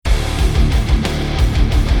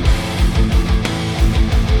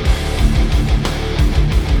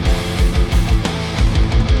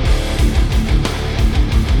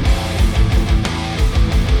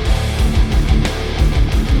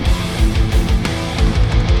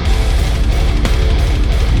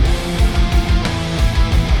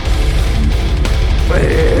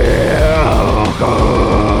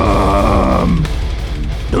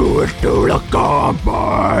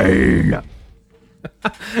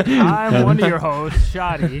I'm one of your hosts,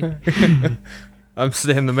 Shoddy. I'm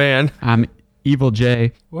Stan the Man. I'm Evil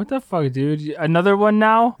J. What the fuck, dude? Another one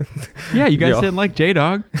now? Yeah, you guys Yo. didn't like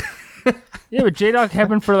J-Dog. Yeah, but J-Dog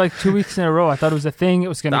happened for like 2 weeks in a row. I thought it was a thing. It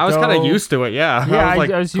was going to go. I was kind of used to it, yeah. Yeah, I was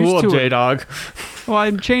like, I was cool, used to it. J-Dog. Well,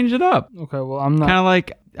 I changed it up. Okay, well, I'm not. Kind of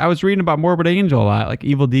like I was reading about Morbid Angel a lot, like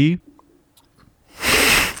Evil D.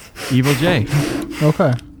 Evil J.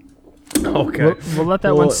 Okay. Okay. We'll let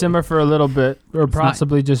that one simmer for a little bit, or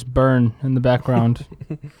possibly just burn in the background.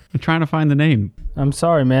 I'm trying to find the name. I'm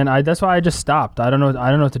sorry, man. That's why I just stopped. I don't know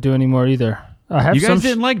what to do anymore either. I have You some guys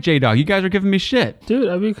didn't like J-Dog. You guys are giving me shit. dude.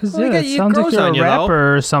 I mean, because Well, it it sounds like grows you're on a you, though.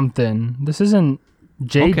 rapper or something. This isn't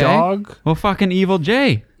J-Dog. Well, fucking Evil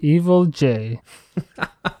J. Evil J.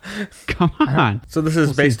 Come on. So this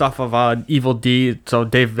is based off of Evil D, so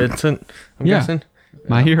Dave Vincent, I'm Yeah. guessing?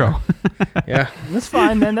 My hero. Yeah. That's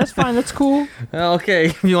fine, man. That's fine. That's cool. Well, okay,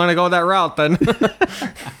 if you want to go that route, then.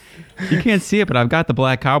 You can't see it, but I've got the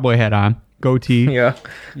black cowboy hat on. Goatee. Yeah.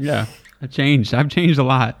 Yeah. I've changed a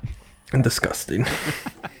lot. And disgusting.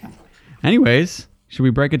 Anyways, should we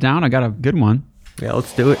break it down? I got a good one. Yeah,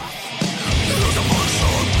 let's do it.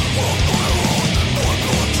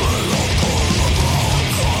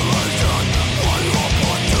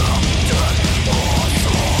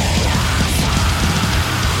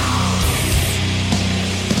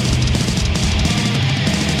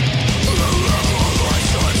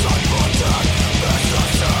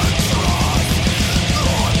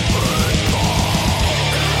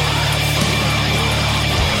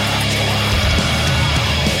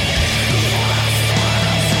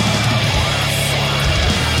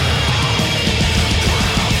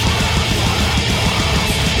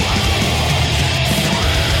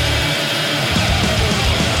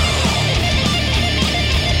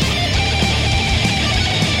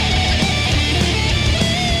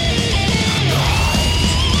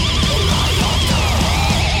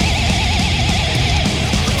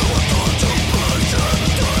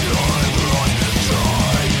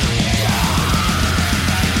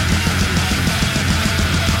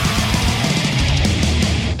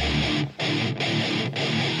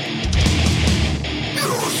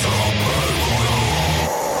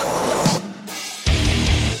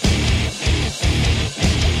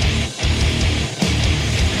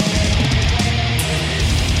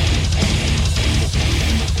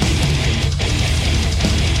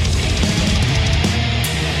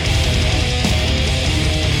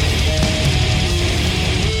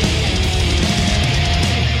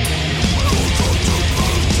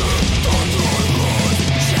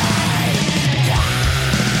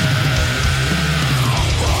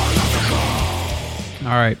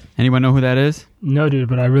 All right. Anyone know who that is? No, dude,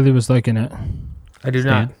 but I really was liking it. I do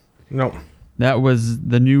Stan? not. No. That was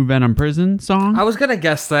the new Venom Prison song. I was going to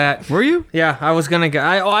guess that. Were you? Yeah, I was going to guess.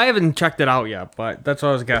 I haven't checked it out yet, but that's what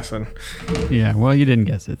I was guessing. Yeah. Well, you didn't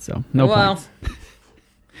guess it, so no points.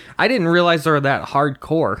 I didn't realize they were that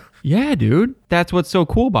hardcore. Yeah, dude. That's what's so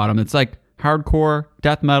cool about them. It's like hardcore,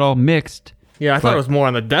 death metal, mixed. Yeah, I thought But- it was more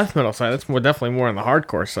on the death metal side. That's definitely more on the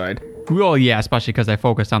hardcore side. Well, yeah, especially because I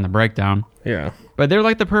focused on the breakdown. Yeah. But they're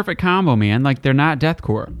like the perfect combo, man. Like, they're not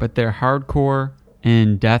deathcore, but they're hardcore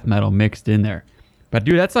and death metal mixed in there. But,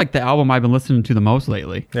 dude, that's like the album I've been listening to the most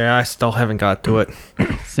lately. Yeah, I still haven't got to it.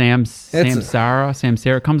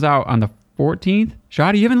 Samsara comes out on the 14th.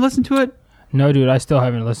 Shoddy, you haven't listened to it? No, dude, I still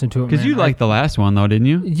haven't listened to it. Because you liked the last one, though, didn't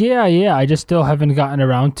you? Yeah. I just still haven't gotten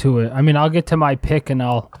around to it. I mean, I'll get to my pick and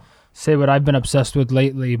I'll say what I've been obsessed with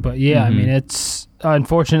lately. But yeah, I mean, it's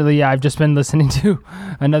unfortunately, yeah, I've just been listening to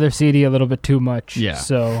another CD a little bit too much. Yeah.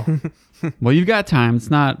 So Well, you've got time. It's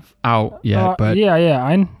not out yet, but yeah,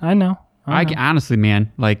 I know. honestly,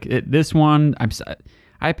 man, like this one,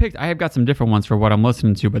 I have got some different ones for what I'm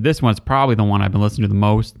listening to, but this one's probably the one I've been listening to the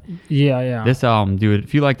most. Yeah. This album, dude,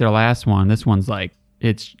 if you like their last one, this one's like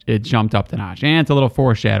it jumped up the notch, and it's a little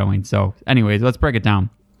foreshadowing. So, anyways, let's break it down.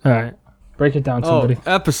 All right, break it down, somebody.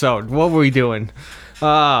 Episode. What were we doing?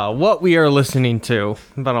 What we are listening to.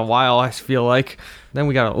 Been a while, I feel like. Then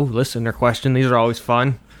we got a listener question. These are always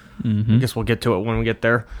fun. I guess we'll get to it when we get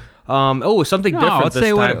there. Something different let's this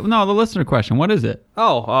say time. the listener question. What is it?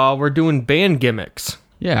 We're doing band gimmicks.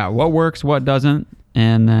 Yeah, what works, what doesn't,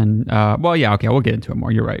 and then we'll get into it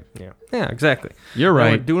more. You're right. Yeah, exactly. You're We're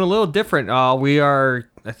right. doing a little different.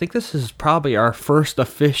 I think this is probably our first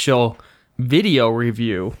official video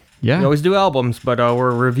review. Yeah. We always do albums, but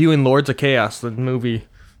we're reviewing Lords of Chaos, the movie.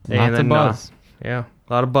 Lots of buzz. Yeah,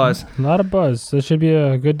 a lot of buzz. A lot of buzz. This should be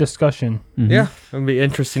a good discussion. Yeah, it'll be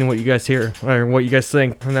interesting what you guys hear or what you guys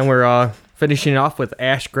think. And then we're finishing off with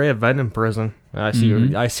Ash Gray of Venom Prison.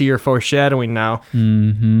 I see your foreshadowing now.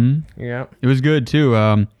 Mm-hmm. Yeah. It was good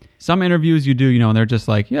too. Some interviews you do, and they're just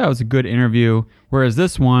like, yeah, it was a good interview. Whereas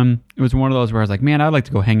this one, it was one of those where I was like, man, I'd like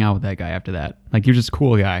to go hang out with that guy after that. Like, you're just a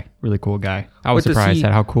cool guy, really cool guy. I was surprised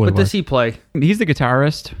at how cool he was. What does he play? He's the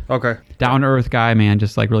guitarist. Okay. Down to earth guy, man,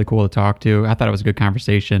 just like really cool to talk to. I thought it was a good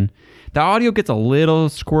conversation. The audio gets a little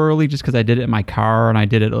squirrely just because I did it in my car and I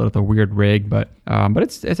did it with a weird rig, but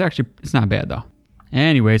it's actually not bad though.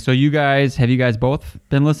 Anyway, so have you guys both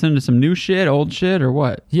been listening to some new shit, old shit, or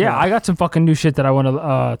what? Yeah, I got some fucking new shit that I want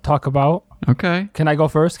to talk about. Okay. Can I go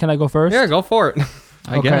first? Yeah, go for it.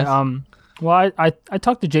 I guess. Well, I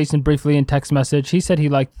talked to Jason briefly in text message. He said he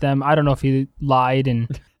liked them. I don't know if he lied and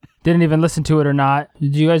didn't even listen to it or not. Do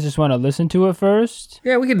you guys just want to listen to it first?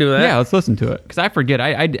 Yeah, we can do that. Yeah, let's listen to it. Because I forget.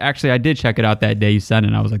 I did check it out that day you sent it,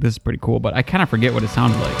 and I was like, this is pretty cool, but I kind of forget what it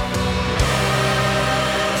sounded like.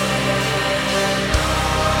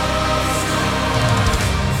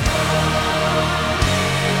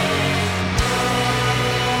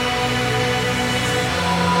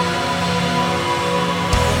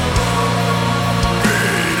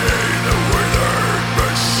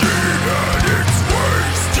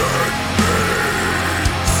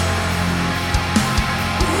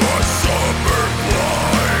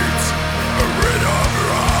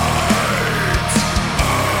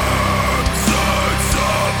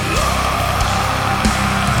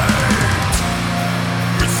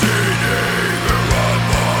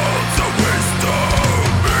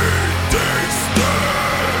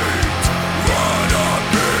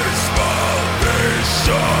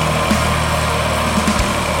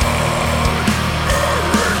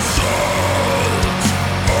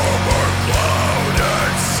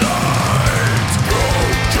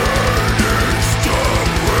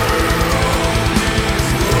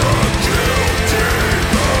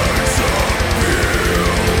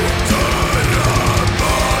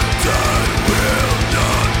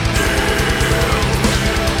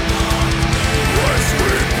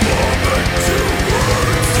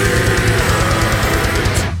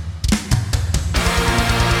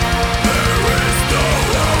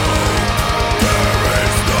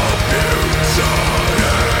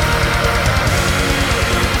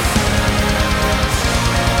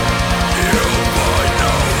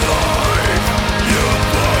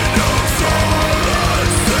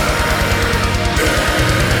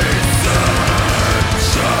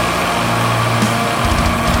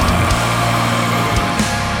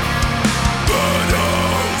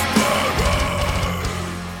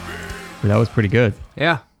 That was pretty good.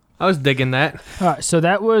 Yeah, I was digging that. All right, so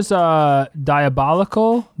that was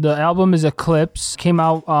Diabolical. The album is Eclipse. Came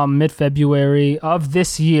out mid-February of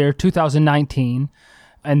this year, 2019.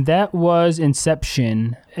 And that was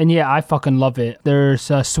Inception. And yeah, I fucking love it. There's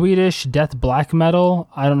Swedish death black metal.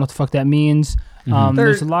 I don't know what the fuck that means.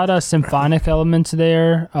 There's a lot of symphonic elements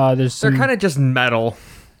there. They're kind of just metal,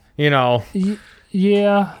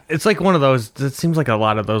 Yeah. It's like one of those, it seems like a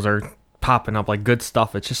lot of those are popping up like good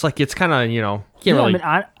stuff. It's just like, it's kind of, can't really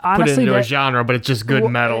put it into a genre, but it's just good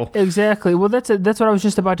metal. Exactly. Well, that's what I was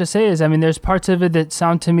just about to say is, there's parts of it that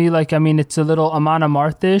sound to me like, it's a little Amon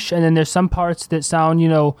Amarth-ish, and then there's some parts that sound,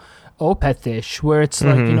 Opeth-ish, where it's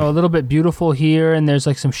like, a little bit beautiful here, and there's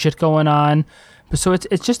like some shit going on. So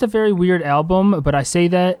it's just a very weird album, but I say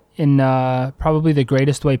that in probably the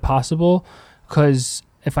greatest way possible, because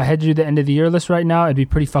if I had to do the end of the year list right now, it'd be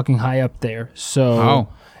pretty fucking high up there. So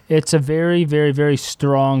it's a very, very, very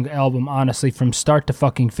strong album, honestly, from start to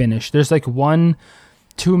fucking finish. There's like 1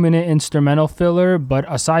 2-minute instrumental filler, but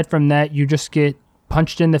aside from that, you just get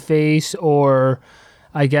punched in the face or,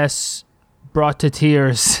 I guess, brought to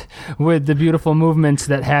tears with the beautiful movements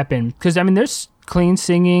that happen. Because, there's clean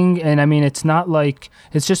singing, and it's not like,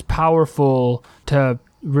 it's just powerful to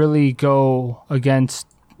really go against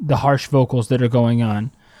the harsh vocals that are going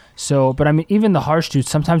on. So, but even the harsh dude,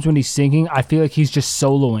 sometimes when he's singing, I feel like he's just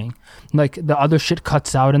soloing. Like the other shit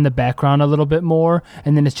cuts out in the background a little bit more,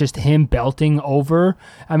 and then it's just him belting over.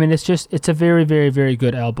 It's a very, very, very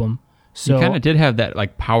good album. So you kind of did have that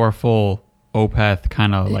like powerful Opeth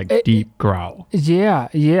kind of like deep growl. Yeah.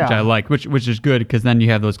 Which I like, which is good because then you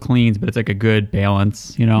have those cleans, but it's like a good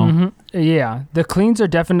balance, Mm-hmm. Yeah, the cleans are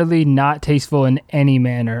definitely not tasteful in any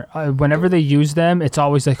manner. Whenever they use them, it's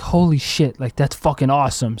always like, holy shit, like that's fucking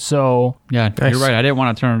awesome. So yeah, nice. You're right. I didn't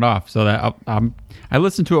want to turn it off, so that I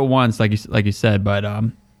listened to it once, like you said, but I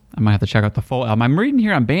might have to check out the full album. I'm reading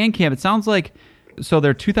here on Bandcamp. It sounds like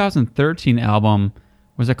their 2013 album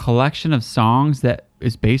was a collection of songs that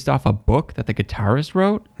is based off a book that the guitarist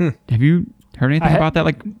wrote. Have you heard anything about that?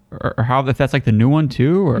 Like, or how if that's like the new one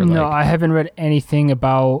too? Or no, I haven't read anything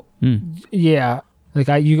about. Yeah, Like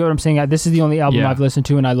you get what I'm saying? This is the only album Yeah. I've listened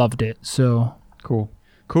to and I loved it. So Cool.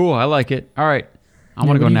 I like it. All right. I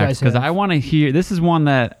want to go what do you next guys because have? I want to hear. This is one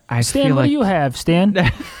that I Stan, feel what like do you have, Stan?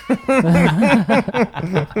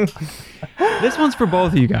 this one's for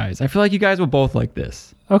both of you guys. I feel like you guys will both like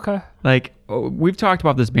this. Okay. Like we've talked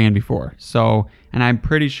about this band before, and I'm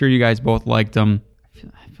pretty sure you guys both liked them.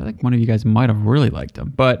 I feel like one of you guys might have really liked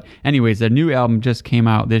them. But anyways, their new album just came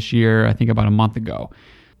out this year. I think about a month ago.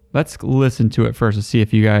 Let's listen to it first to see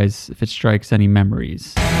if it strikes any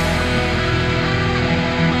memories.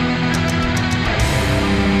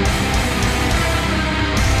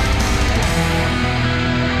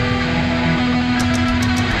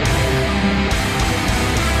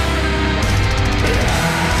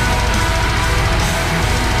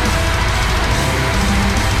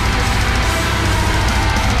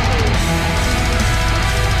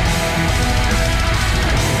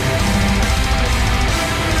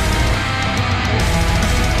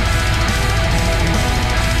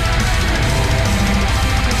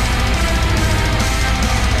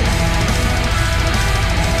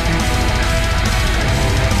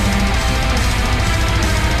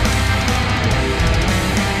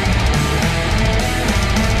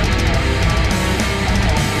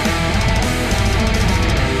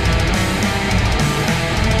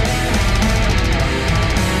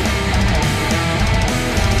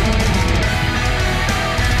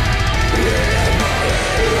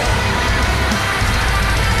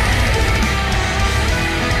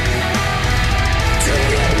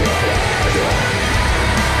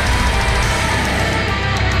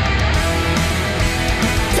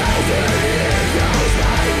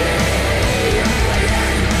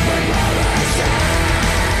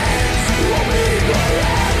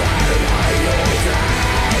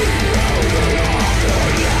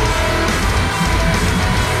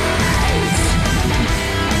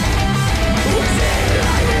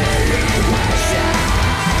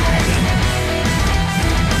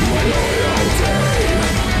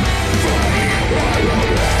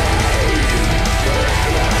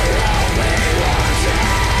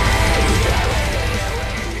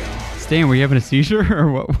 Stan, were you having a seizure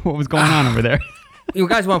or what was going on over there? You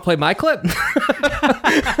guys want to play my clip?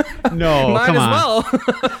 No, Might come as on.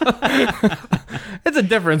 well. It's a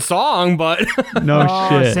different song, but No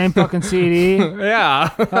shit. Same fucking CD.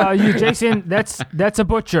 yeah, You, Jason, that's a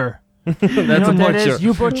butcher. that's You know a what that butcher. is?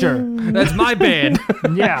 You butcher. That's my band.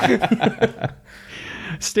 Yeah.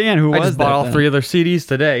 Stan, who I was just bought that all then? 3 of their CDs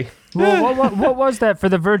today. Well, what was that for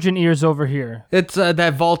the virgin ears over here? It's that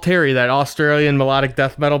Volteri, that Australian melodic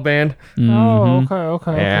death metal band. Oh,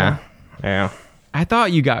 okay. Yeah. I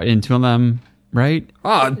thought you got into them, right?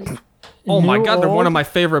 Oh my New, God, they're one old? of my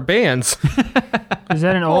favorite bands. Is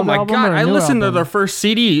that an Oh old my album God, or a I new listened to album? their first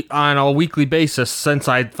CD on a weekly basis since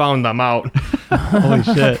I found them out. Holy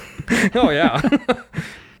shit. Oh yeah.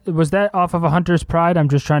 Was that off of A Hunter's Pride? I'm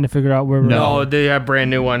just trying to figure out where we're No, at. they have a brand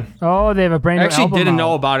new one. Oh, they have a brand new I actually album didn't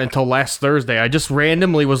know out. about it until last Thursday. I just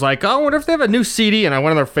randomly was like, oh, I wonder if they have a new CD. And I went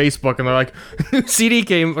on their Facebook and they're like, new CD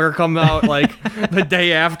come out like the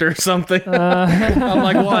day after or something. I'm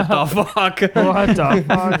like, what the fuck? What the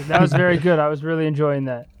fuck? That was very good. I was really enjoying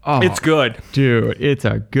that. Oh, It's good. dude, it's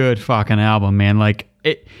a good fucking album, man. Like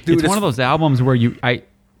Dude, it's one of those albums where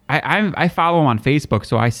I follow them on Facebook,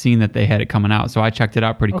 so I seen that they had it coming out, so I checked it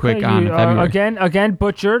out pretty quick on February. Again,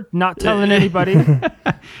 butcher, not telling anybody.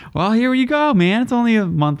 Well, here you go, man. It's only a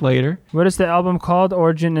month later. What is the album called?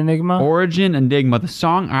 Origin Enigma? Origin Enigma. The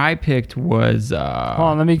song I picked was Hold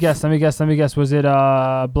on, let me guess. Was it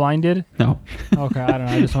Blinded? no, Okay, I don't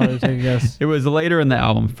know. I just wanted to take a guess. it was later in the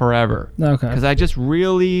album, Forever. Okay. Because I just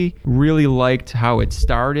really, really liked how it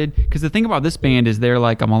started. Because the thing about this band is they're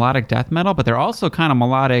like a melodic death metal, but they're also kind of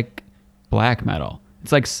melodic black metal.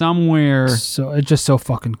 It's like somewhere, So it's just so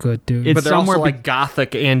fucking good, dude. It's But they're somewhere also like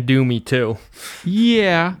gothic and doomy too.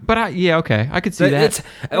 yeah. But okay, I could see that. It's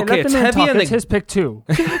Hey, okay. let It's the man heavy talk. and It's his pick too.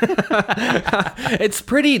 it's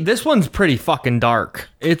pretty. This one's pretty fucking dark.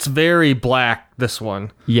 It's very black. This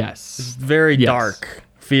one, Yes. very Yes. dark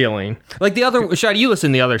feeling. Like the other. Shadi, you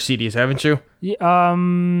listened to the other CDs, haven't you? Yeah,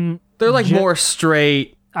 They're like more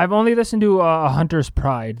straight. I've only listened to A Hunter's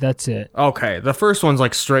Pride. That's it. Okay, the first one's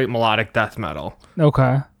like straight melodic death metal,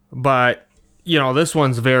 Okay. but this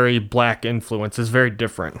one's very black influence. It's very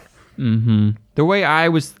different. The way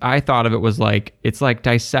I thought of it was like it's like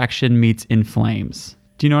Dissection meets In Flames.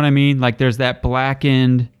 Do you know what I mean? Like there's that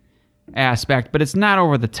blackened aspect, but it's not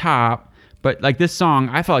over the top. But like this song,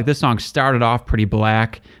 I felt like this song started off pretty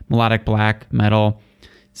black, melodic black metal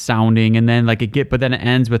sounding, and then but then it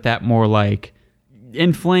ends with that more like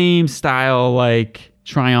In Flames style, like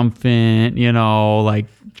triumphant, like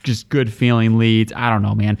just good feeling leads. I don't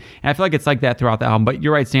know, man. And I feel like it's like that throughout the album. But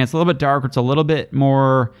you're right, Stan. It's a little bit darker. It's a little bit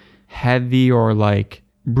more heavy or like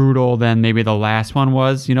brutal than maybe the last one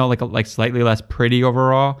was. You know, like slightly less pretty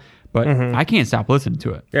overall. But I can't stop listening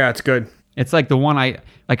to it. Yeah, it's good. It's like the one I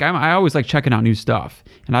always like checking out new stuff,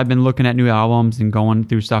 and I've been looking at new albums and going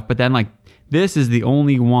through stuff. But then like this is the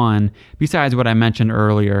only one besides what I mentioned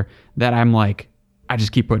earlier that I'm like, I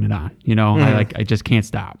just keep putting it on. You know, I just can't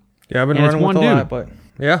stop. Yeah, I've been running with a lot, but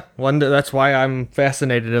yeah, that's why I'm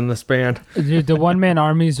fascinated in this band. Dude, the one-man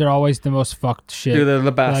armies are always the most fucked shit. Dude, they're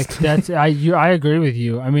the best. Like that's I agree with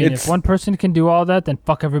you. I mean, if one person can do all that, then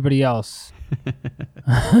fuck everybody else.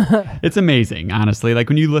 It's amazing, honestly. Like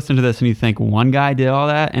when you listen to this and you think one guy did all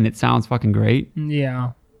that and it sounds fucking great.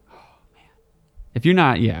 Yeah. If you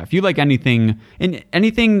like anything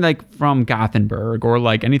like from Gothenburg or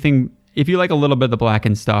like anything, if you like a little bit of the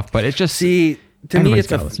Blackened stuff, but it's just to me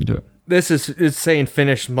it's listen to it. It's saying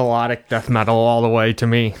Finnish melodic death metal all the way to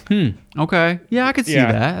me. Okay. Yeah, I could see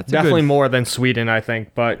that. That's definitely more than Sweden, I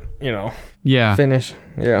think, but you know. Yeah. Finnish.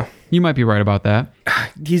 Yeah. You might be right about that.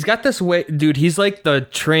 He's got this way, dude, he's like the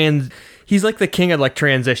king of like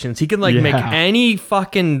transitions. He can like make any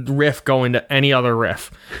fucking riff go into any other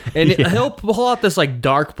riff. And he'll pull out this like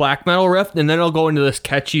dark black metal riff and then it'll go into this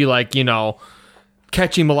catchy like, you know,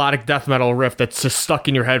 catchy melodic death metal riff that's just stuck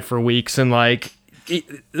in your head for weeks. And like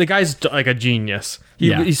the guy's like a genius.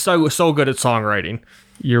 He's so good at songwriting.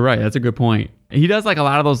 You're right. That's a good point. He does like a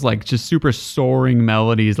lot of those like just super soaring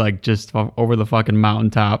melodies, like just over the fucking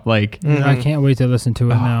mountaintop. Like I can't wait to listen to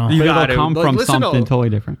it now. It'll come from something totally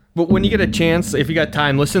different. But when you get a chance, if you got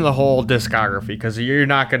time, listen to the whole discography because you're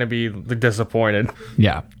not going to be disappointed.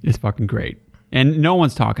 Yeah, it's fucking great. And no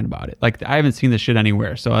one's talking about it. Like I haven't seen this shit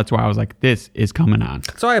anywhere, so that's why I was like, this is coming on.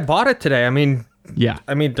 So I bought it today. I mean,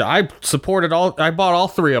 I supported I bought all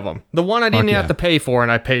three of them. The one I didn't have to pay for,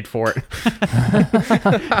 and I paid for it.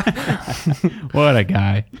 What a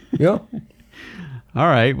guy. Yeah. All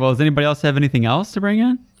right. Well, does anybody else have anything else to bring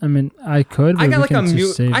in? I mean, I could. But I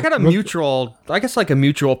got a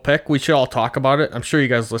mutual pick. We should all talk about it. I'm sure you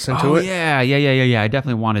guys listen to it. Yeah. I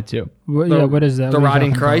definitely wanted to. What is that? The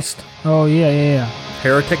Rotting Christ. About? Oh, yeah.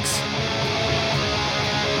 Heretics.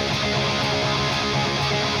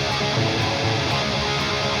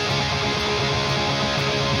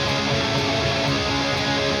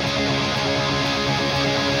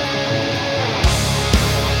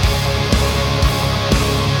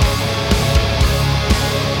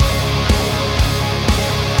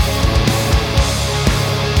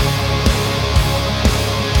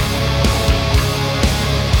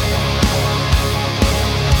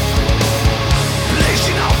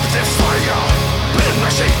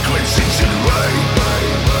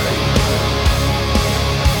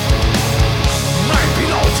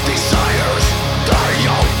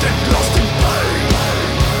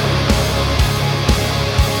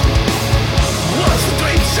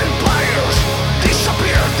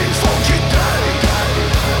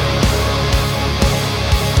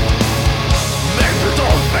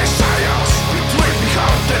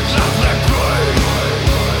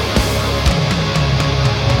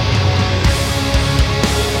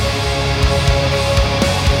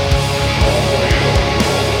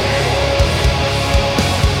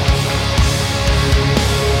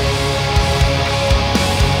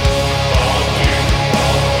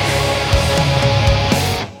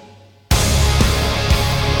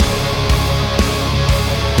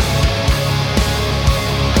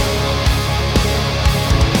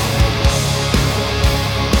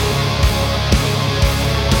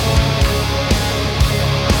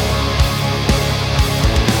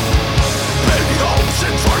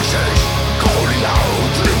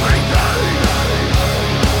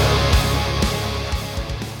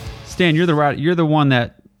 Stan, you're the one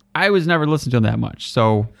that I was never listening to them that much.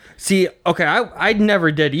 So see, okay, I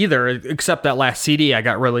never did either, except that last CD I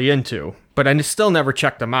got really into, but I still never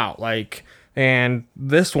checked them out. Like, and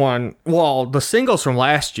this one, well, the singles from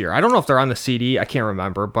last year, I don't know if they're on the CD, I can't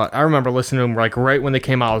remember, but I remember listening to them like right when they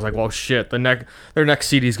came out. I was like, well, shit, their next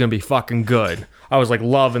CD is gonna be fucking good. I was like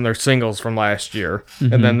loving their singles from last year,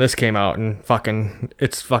 and then this came out and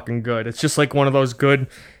it's fucking good. It's just like one of those good.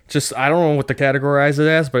 Just, I don't know what to categorize it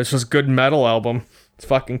as, but it's just good metal album. It's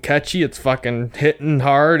fucking catchy. It's fucking hitting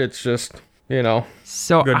hard. It's just, you know,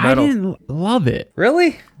 so good I metal. didn't love it.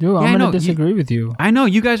 Really? Dude, I'm going to disagree with you. I know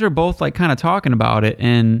you guys were both like kind of talking about it,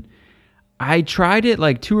 and I tried it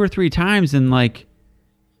like 2 or 3 times, and like,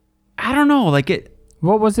 I don't know, like it.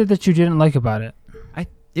 What was it that you didn't like about it?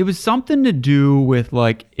 It was something to do with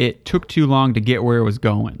like it took too long to get where it was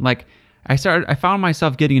going. Like I found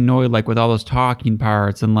myself getting annoyed like with all those talking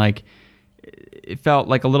parts, and like it felt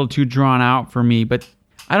like a little too drawn out for me. But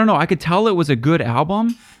I don't know. I could tell it was a good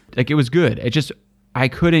album. Like, it was good. It just, I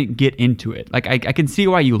couldn't get into it. Like, I can see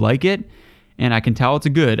why you like it, and I can tell it's a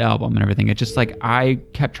good album and everything. It's just like I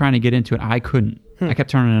kept trying to get into it. I couldn't. I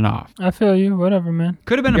kept turning it off. I feel you. Whatever, man.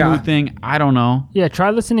 Could have been a mood thing. I don't know. Yeah,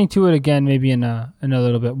 try listening to it again, maybe in a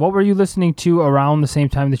little bit. What were you listening to around the same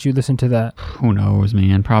time that you listened to that? Who knows,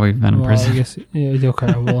 man? Probably Venom Prison. I guess. Yeah,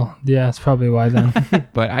 okay. Well, yeah, that's probably why then.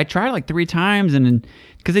 But I tried like 3 times, and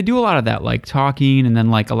because they do a lot of that, like talking, and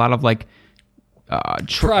then like a lot of like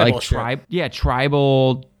tribal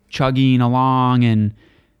tribal chugging along, and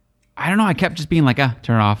I don't know. I kept just being like,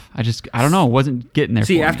 turn it off. I don't know. It wasn't getting there.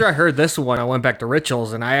 See, after I heard this one, I went back to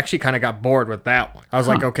Rituals, and I actually kind of got bored with that one. I was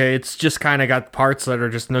like, okay, it's just kind of got parts that are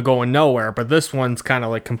just going nowhere, but this one's kind of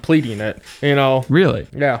like completing it, you know? Really?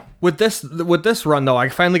 Yeah. With this run, though, I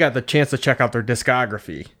finally got the chance to check out their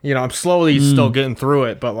discography. You know, I'm slowly still getting through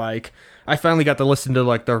it, but like, I finally got to listen to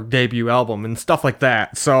like their debut album and stuff like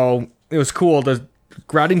that. So it was cool. The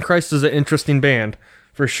Rotting Christ is an interesting band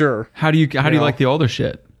for sure. How do you like the older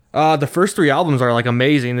shit? The first 3 albums are like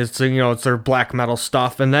amazing. It's it's their black metal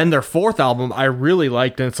stuff, and then their 4th album I really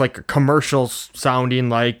liked, and it's like a commercial sounding,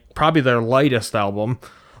 like probably their lightest album,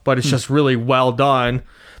 but it's just really well done.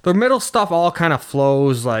 Their middle stuff all kind of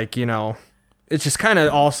flows like it just kind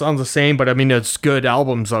of all sounds the same, but I mean it's good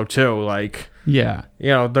albums though too. Like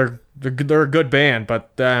they're a good band,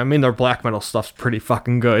 but I mean their black metal stuff's pretty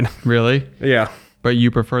fucking good. Really? Yeah. But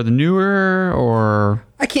you prefer the newer, or?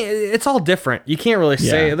 I can't. It's all different. You can't really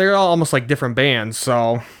say. They're all almost like different bands.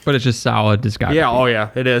 So. But it's just solid discography. Yeah. Oh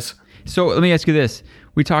yeah. It is. So let me ask you this: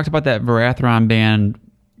 we talked about that Varathron band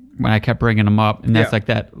when I kept bringing them up, and that's like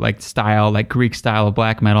that style, like Greek style of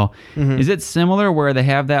black metal. Mm-hmm. Is it similar where they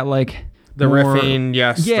have that like the riffing?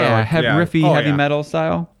 Yes. Riffy heavy metal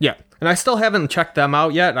style. Yeah. And I still haven't checked them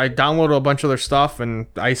out yet. I downloaded a bunch of their stuff, and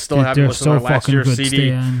I still haven't listened to their last year's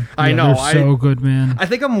CD. I know. They're so good, man. I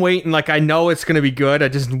think I'm waiting. Like, I know it's going to be good. I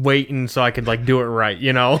just waiting so I could, like, do it right,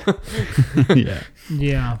 you know? Yeah.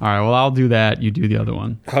 Yeah. All right, well, I'll do that. You do the other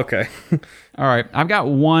one. Okay. All right, I've got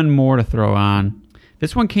one more to throw on.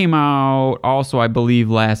 This one came out also, I believe,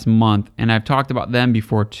 last month, and I've talked about them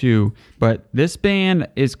before, too. But this band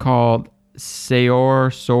is called Saor.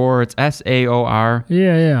 It's Saor.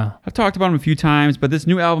 Yeah. I've talked about them a few times, but this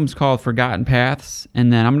new album's called Forgotten Paths,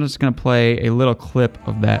 and then I'm just going to play a little clip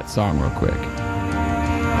of that song real quick.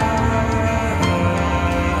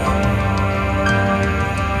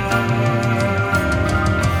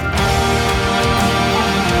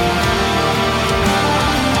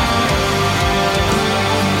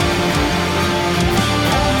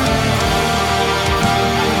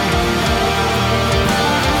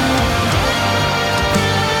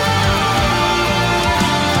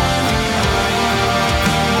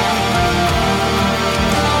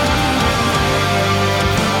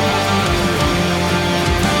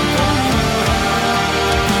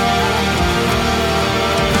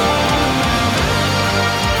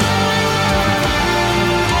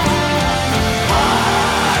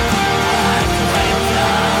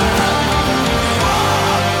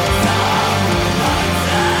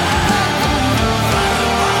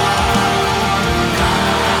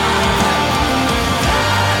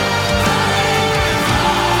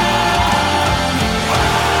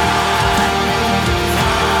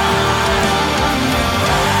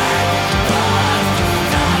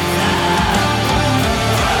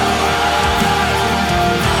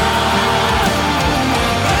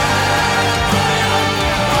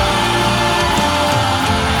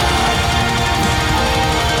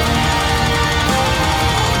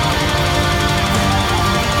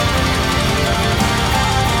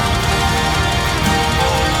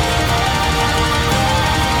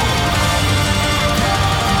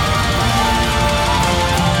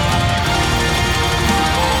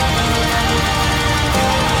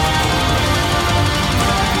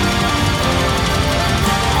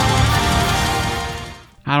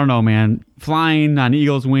 I don't know, man. Flying on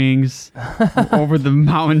eagle's wings over the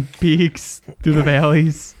mountain peaks, through the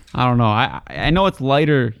valleys. I don't know. I know it's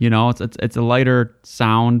lighter, it's a lighter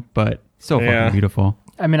sound, but so fucking beautiful.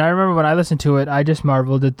 I mean, I remember when I listened to it, I just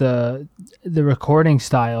marveled at the recording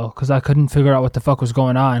style because I couldn't figure out what the fuck was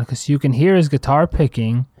going on because you can hear his guitar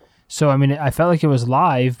picking. So, I mean, I felt like it was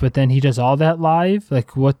live, but then he does all that live?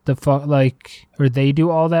 Like, what the fuck? Like, or they do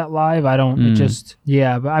all that live? I don't, it just,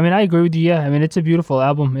 yeah. But, I mean, I agree with you. Yeah, I mean, it's a beautiful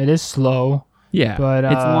album. It is slow. Yeah, but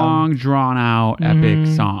it's long, drawn-out,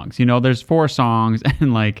 epic songs. There's 4 songs,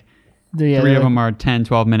 and, like, 3 of them are 10,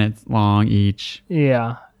 12 minutes long each.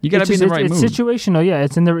 Yeah. You got to be in the right mood. It's situational, yeah.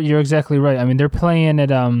 It's you're exactly right. I mean, they're playing at,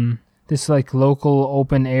 this like local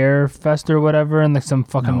open air fest or whatever, and like some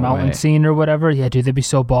fucking No mountain way. scene or whatever. Yeah, dude, they'd be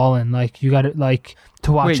so ballin'. Like you got to like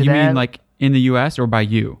to watch Wait, that. you mean like in the U.S. or by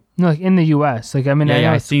you? No, like in the U.S. Like I mean, I know Yeah,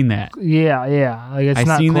 I it's- seen that. Yeah. Like it's I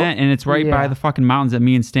not seen clo- that, and it's right by Yeah. the fucking mountains that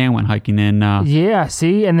me and Stan went hiking in. Yeah,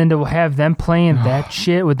 see, and then to have them playing that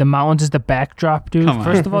shit with the mountains as the backdrop, dude. Come on.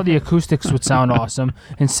 First of all, the acoustics would sound awesome,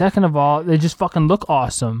 and second of all, they just fucking look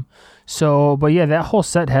awesome. So, but yeah, that whole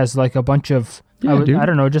set has like a bunch of Yeah, dude. I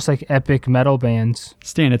don't know, just like epic metal bands.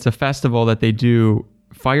 Stan, it's a festival that they do.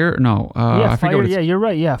 I forget Fire. what it's Yeah, you're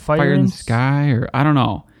right. Yeah, Fire in the Sky, or I don't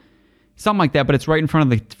know, something like that. But it's right in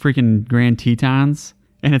front of the freaking Grand Tetons,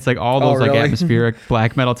 and it's like all those like really? atmospheric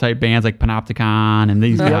black metal type bands like Panopticon and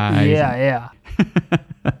these guys. Yeah.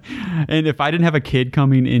 And if I didn't have a kid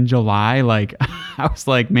coming in July, like I was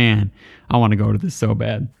like, man, I want to go to this so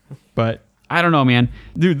bad. But I don't know, man.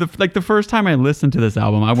 Dude, the first time I listened to this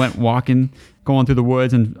album, I went walking, going through the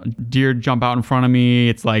woods, and deer jump out in front of me.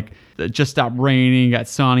 It's like it just stopped raining, got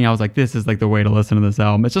sunny. I was like, this is like the way to listen to this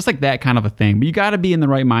album. It's just like that kind of a thing. But you got to be in the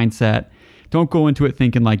right mindset. Don't go into it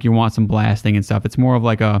thinking like you want some blasting and stuff. It's more of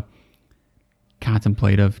like a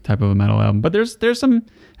contemplative type of a metal album. But there's some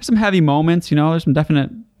heavy moments, you know. There's some definite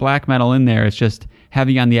black metal in there. It's just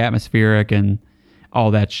heavy on the atmospheric and all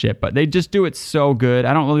that shit. But they just do it so good.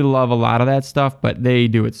 I don't really love a lot of that stuff, but they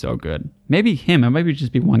do it so good. Maybe him. It might be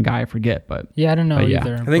just be one guy. I forget. But Yeah, I don't know But yeah.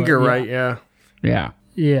 either. I think but you're yeah. right. Yeah. yeah.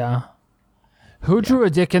 Yeah. Who drew a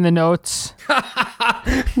dick in the notes?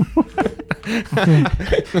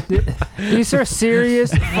 These are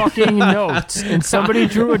serious fucking notes, and somebody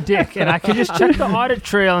drew a dick, and I can just check the audit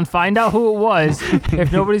trail and find out who it was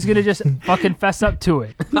if nobody's gonna just fucking fess up to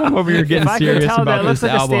it. I'm over here getting If I can serious tell, about that looks this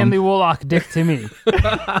like a album. Stanley Wollock dick to me.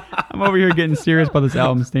 I'm over here getting serious about this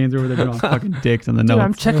album. Stan's over there doing fucking dicks on the Dude, notes.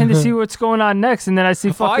 I'm checking to see what's going on next, and then I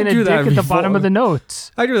see fucking a do dick that at the bottom before. of the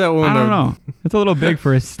notes. I drew that one. I don't know. It's a little big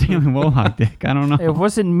for a Stanley Wollock dick. I don't know. It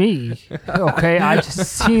wasn't me. Okay, I just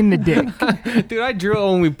seen the dick. Dude, I drew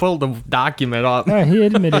it when we pulled the document up. All right, he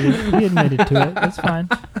admitted it. He admitted to it. That's fine.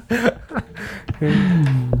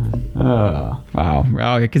 Wow.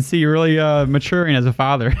 Wow. I can see you're really maturing as a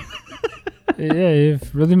father. Yeah,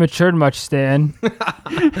 you've really matured much, Stan.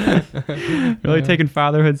 Really taking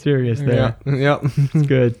fatherhood serious there. Yeah. Yep. It's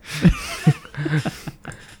good.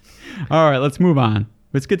 All right, let's move on.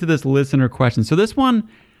 Let's get to this listener question. So this one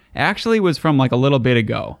actually was from like a little bit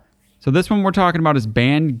ago. So this one we're talking about is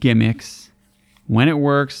band gimmicks, when it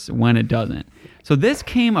works, when it doesn't. So this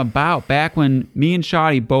came about back when me and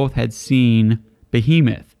Shoddy both had seen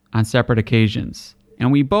Behemoth on separate occasions.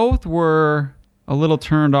 And we both were a little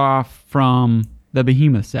turned off from the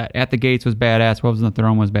Behemoth set. At the Gates was badass. Wolves on the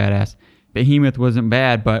Throne was badass. Behemoth wasn't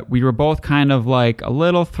bad, but we were both kind of like a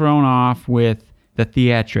little thrown off with the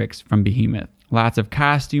theatrics from Behemoth. Lots of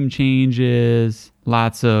costume changes,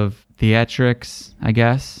 lots of theatrics, I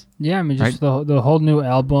guess. Yeah, I mean, just the whole new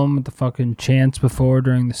album with the fucking chants before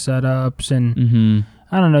during the setups, and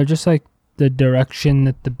I don't know, just like the direction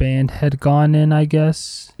that the band had gone in, I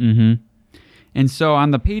guess. Mm-hmm. And so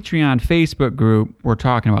on the Patreon Facebook group, we're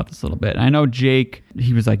talking about this a little bit. I know Jake,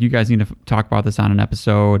 he was like, you guys need to talk about this on an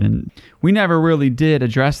episode. And we never really did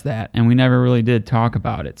address that. And we never really did talk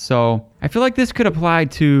about it. So I feel like this could apply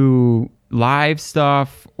to live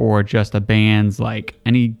stuff or just a band's like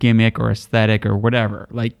any gimmick or aesthetic or whatever.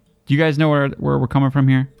 Like, do you guys know where we're coming from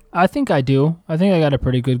here? I think I do. I think I got a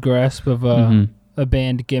pretty good grasp of a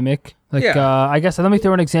band gimmick. Like, Yeah. I guess, let me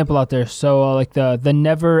throw an example out there. So, like the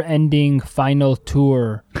never-ending final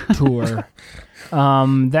tour.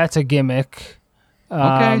 That's a gimmick.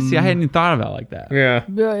 Okay, see, I hadn't even thought of it like that. Yeah.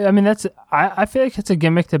 Yeah, I mean, I feel like it's a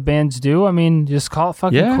gimmick that bands do. I mean, just call it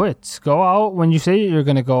fucking quits. Go out when you say you're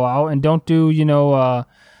going to go out, and don't do, a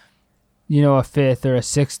fifth or a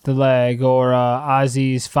sixth leg or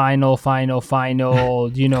Ozzy's final,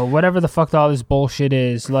 whatever the fuck all this bullshit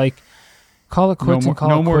is. Like, call it quits and call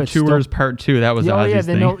it quits. No more tours part 2. That was Ozzy's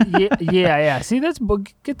thing. Yeah. See,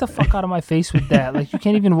 get the fuck out of my face with that. Like, you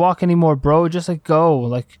can't even walk anymore, bro. Just like go,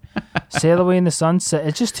 like sail away in the sunset.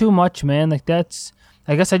 It's just too much, man. Like that's.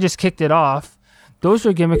 I guess I just kicked it off. Those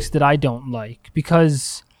are gimmicks that I don't like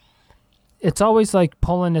because it's always like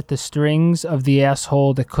pulling at the strings of the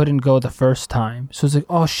asshole that couldn't go the first time. So it's like,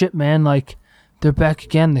 oh shit, man, like they're back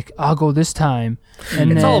again. Like I'll go this time,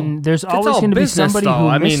 and then there's always going to be somebody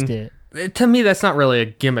who missed it. To me, that's not really a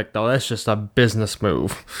gimmick, though. That's just a business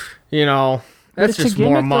move. You know, that's But it's just a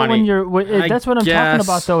gimmick more money. though that's what I'm talking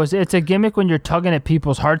about, though. Is it's a gimmick when you're tugging at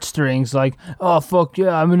people's heartstrings, like, oh fuck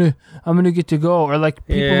yeah, I'm gonna get to go, or like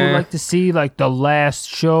people who like to see like the last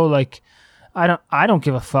show. Like, I don't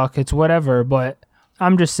give a fuck. It's whatever, but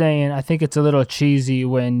I'm just saying, I think it's a little cheesy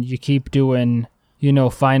when you keep doing,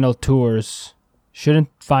 final tours. Shouldn't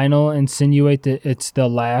final insinuate that it's the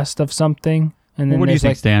last of something? And then what do you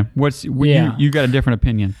think, Stan? You got a different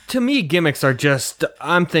opinion? To me, gimmicks are just,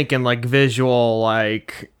 I'm thinking like visual,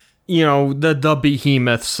 like, the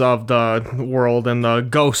behemoths of the world and the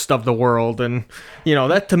ghost of the world. And,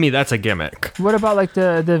 that to me, that's a gimmick. What about like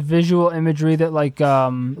the visual imagery that like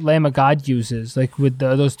Lamb of God uses? Like with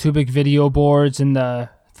those two big video boards and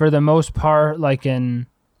for the most part, like in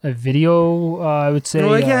a video, I would say.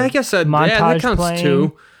 Well, I guess that counts playing.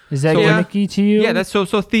 too. Is that gimmicky to you? Yeah, that's so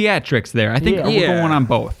theatrics there. I think we're going on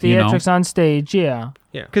both. Theatrics on stage, yeah.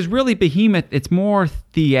 Yeah. Because really, Behemoth, it's more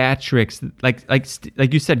theatrics.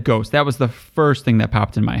 Like you said, Ghost. That was the first thing that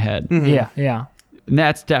popped in my head. Mm-hmm. Yeah. And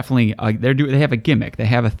that's definitely they have a gimmick. They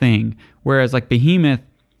have a thing. Whereas like Behemoth,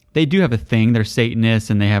 they do have a thing. They're Satanists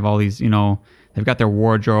and they have all these, they've got their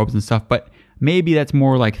wardrobes and stuff. But maybe that's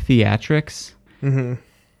more like theatrics. Mm-hmm.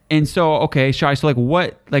 And so, okay, Shai, so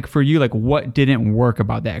for you, what didn't work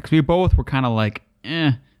about that? Because we both were kind of like,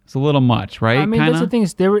 it's a little much, right? I mean, that's the thing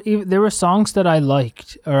is there were songs that I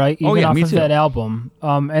liked, all right, even off of that album.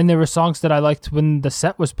 And there were songs that I liked when the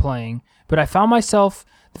set was playing. But I found myself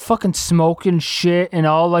fucking smoking shit and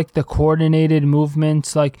all like the coordinated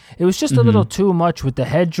movements. Like it was just a little too much with the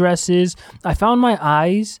headdresses. I found my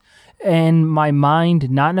eyes and my mind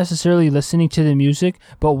not necessarily listening to the music,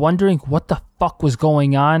 but wondering what the fuck was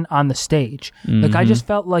going on the stage. Like I just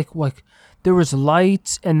felt like there was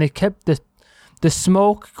lights and they kept the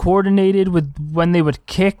smoke coordinated with when they would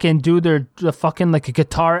kick and do the fucking like a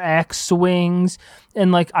guitar axe swings.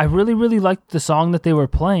 And like I really, really liked the song that they were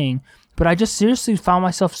playing, but I just seriously found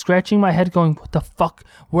myself scratching my head going, what the fuck?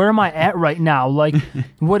 Where am I at right now? Like,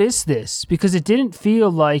 what is this? Because it didn't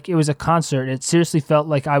feel like it was a concert. It seriously felt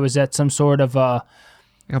like I was at some sort of I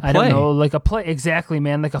don't know, like a play. Exactly,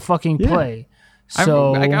 man, like a fucking play.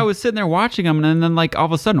 So I was sitting there watching them, and then like all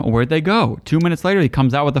of a sudden, where'd they go? 2 minutes later, he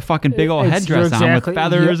comes out with a fucking big old headdress on with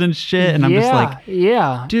feathers and shit, and I'm just like,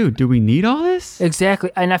 dude, do we need all this?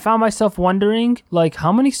 Exactly. And I found myself wondering, like,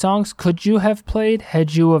 how many songs could you have played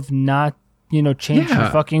had you have not, changed your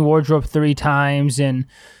fucking wardrobe 3 times and,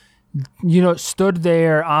 stood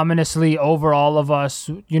there ominously over all of us,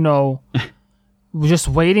 just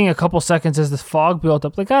waiting a couple seconds as the fog built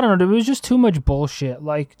up. Like, I don't know, it was just too much bullshit.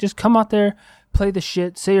 Like, just come out there, play the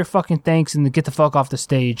shit, say your fucking thanks, and get the fuck off the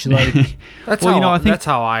stage. Like, that's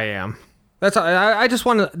how I am. That's how, I just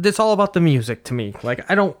want to. It's all about the music to me. Like,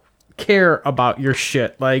 I don't care about your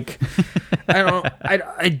shit. Like,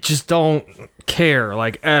 I just don't care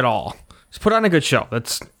like at all. Just put on a good show.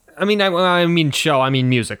 I mean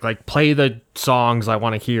music. Like, play the songs I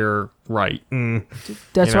want to hear right.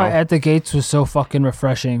 That's why At the Gates was so fucking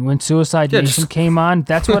refreshing. When Suicide Nation came on,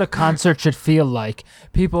 that's what a concert should feel like.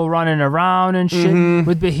 People running around and shit. Mm-hmm.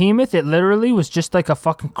 With Behemoth, it literally was just like a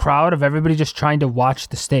fucking crowd of everybody just trying to watch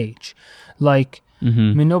the stage. Like, I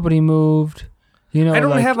mean, nobody moved.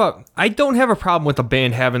 I don't have a problem with a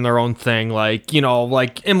band having their own thing. Like,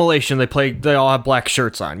 like Immolation, they all have black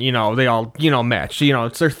shirts on, they all, match,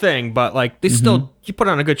 it's their thing, but like they still, you put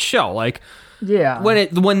on a good show. Like, yeah,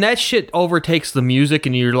 when that shit overtakes the music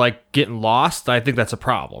and you're like getting lost, I think that's a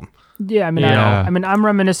problem. Yeah, I mean, I'm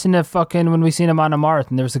reminiscent of fucking when we seen him on Amarth,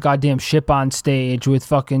 and there was a goddamn ship on stage with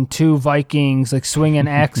fucking 2 Vikings like swinging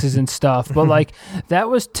axes and stuff. But like that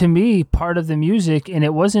was to me part of the music, and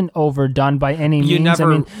it wasn't overdone by any means.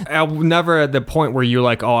 Never at the point where you're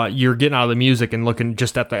like, oh, you're getting out of the music and looking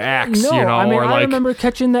just at the axe. No, I remember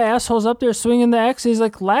catching the assholes up there swinging the axes,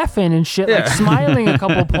 like laughing and shit, like smiling a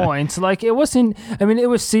couple points. Like it wasn't. I mean, it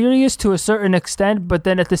was serious to a certain extent, but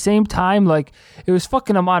then at the same time, like it was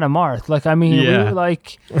fucking Amon Amarth. Like, I mean, it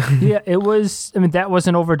was, I mean, that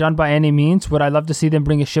wasn't overdone by any means. Would I love to see them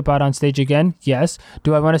bring a ship out on stage again? Yes.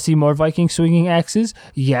 Do I want to see more Vikings swinging axes?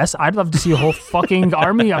 Yes. I'd love to see a whole fucking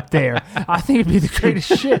army up there. I think it'd be the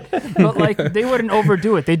greatest shit. But, like, they wouldn't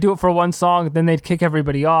overdo it. They'd do it for one song, then they'd kick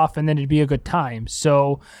everybody off, and then it'd be a good time.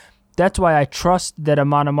 So that's why I trust that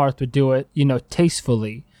Amon Amarth would do it,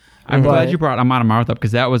 tastefully. I'm glad you brought Amon Amarth up,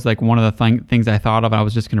 because that was, like, one of the things I thought of, and I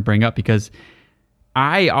was just going to bring up, because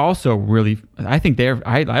I also I think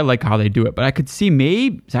I like how they do it, but I could see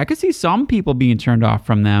some people being turned off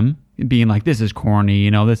from them, being like, this is corny,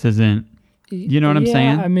 this isn't, what I'm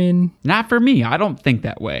saying? I mean, not for me. I don't think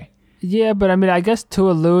that way. Yeah, but I mean, I guess to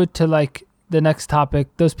allude to like the next topic,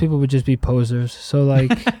 those people would just be posers. So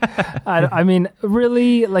like, I mean,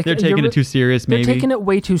 really, like they're taking it too serious. Maybe they're taking it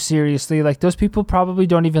way too seriously. Like those people probably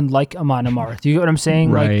don't even like Amon Amarth. You get what I'm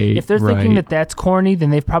saying? Right, like if they're thinking that that's corny, then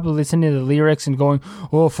they've probably listened to the lyrics and going,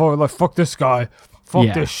 "Oh, fuck this guy, fuck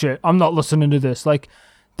Yeah. this shit. I'm not listening to this. Like,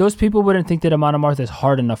 those people wouldn't think that Amon Amarth is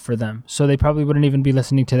hard enough for them. So they probably wouldn't even be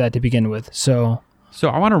listening to that to begin with. So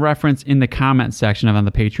I want to reference in the comment section on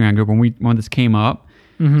the Patreon group when this came up.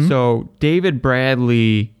 So David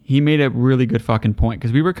Bradley, he made a really good fucking point,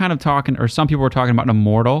 because we were kind of talking, or some people were talking about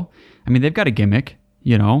Immortal. I mean, they've got a gimmick,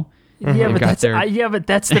 you know. Yeah, They've but got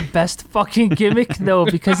that's the best fucking gimmick though,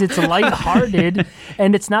 because it's lighthearted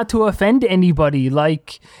and it's not to offend anybody.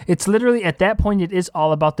 Like, it's literally at that point it is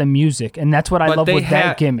all about the music, and that's what I love with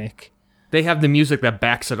that gimmick. They have the music that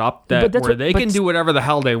backs it up, But that's where they can do whatever the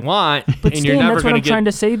hell they want, But and Stan, you're never that's what going I'm to trying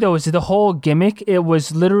get. to say though, is the whole gimmick, it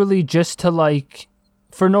was literally just to, like,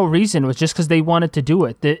 for no reason. It was just because they wanted to do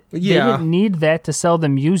it. They didn't need that to sell the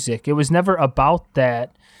music. It was never about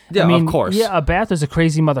that. Yeah, I mean, of course. Yeah, Abath is a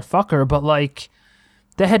crazy motherfucker, but, like,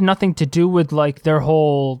 that had nothing to do with, like, their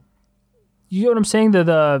whole, you know what I'm saying?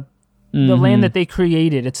 The land that they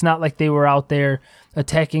created. It's not like they were out there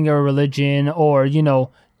attacking a religion or, you know,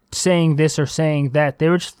 saying this or saying that. They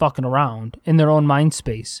were just fucking around in their own mind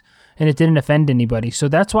space, and it didn't offend anybody. So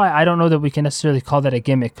that's why I don't know that we can necessarily call that a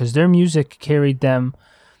gimmick, because their music carried them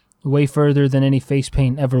way further than any face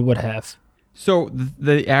paint ever would have. So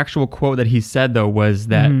the actual quote that he said, though, was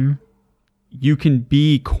that you can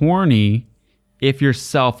be corny if you're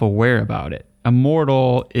self-aware about it.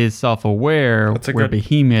 Immortal is self-aware, where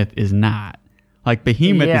Behemoth is not. Like,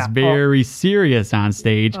 Behemoth is very serious on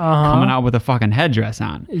stage, coming out with a fucking headdress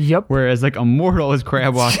on. Yep. Whereas, like, Immortal is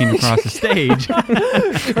crab walking across the stage.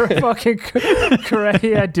 Fucking correct,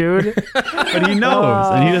 yeah, dude. But he knows,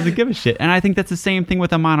 and he doesn't give a shit. And I think that's the same thing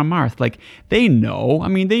with Amon Amarth. Like, they know. I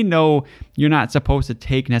mean, they know you're not supposed to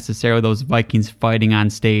take necessarily those Vikings fighting on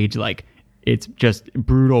stage like it's just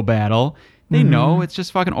brutal battle. They know it's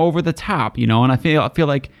just fucking over the top, you know. And I feel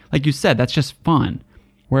like you said, that's just fun.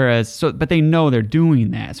 Whereas, but they know they're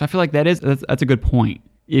doing that. So I feel like that's a good point.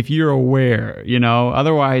 If you're aware, you know,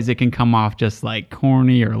 otherwise it can come off just like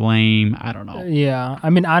corny or lame. I don't know. Yeah. I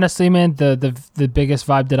mean, honestly, man, the biggest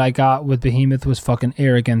vibe that I got with Behemoth was fucking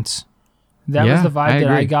arrogance. That was the vibe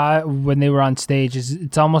that I got when they were on stage.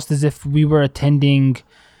 It's almost as if we were attending,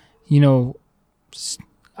 you know,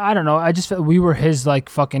 I don't know. I just felt we were his, like,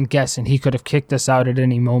 fucking guest, and he could have kicked us out at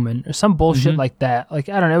any moment or some bullshit like that. Like,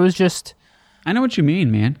 I don't know. It was just... I know what you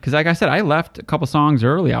mean, man. Because like I said, I left a couple songs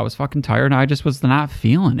early. I was fucking tired, and I just was not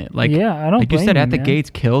feeling it. Like, yeah, I don't. Like you said, At the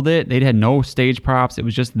Gates killed it. They had no stage props. It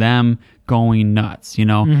was just them going nuts, you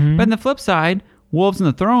know. But on the flip side, Wolves in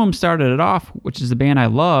the Throne started it off, which is a band I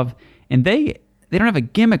love, and they don't have a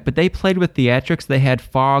gimmick, but they played with theatrics. They had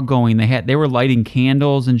fog going. They were lighting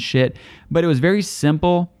candles and shit, but it was very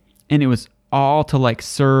simple, and it was all to, like,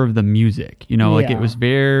 serve the music, you know. Like, it was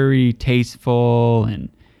very tasteful, and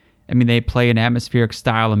I mean, they play an atmospheric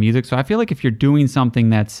style of music. So I feel like if you're doing something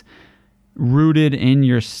that's rooted in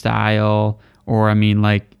your style, or I mean,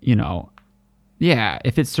 like, you know, yeah,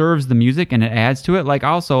 if it serves the music and it adds to it, like,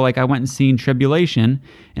 also, like, I went and seen Tribulation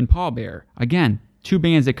and Pallbearer. Again, two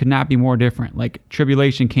bands that could not be more different. Like,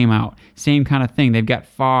 Tribulation came out, same kind of thing. They've got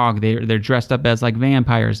fog. They're dressed up as, like,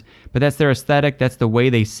 vampires, but that's their aesthetic. That's the way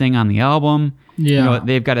they sing on the album. Yeah. You know,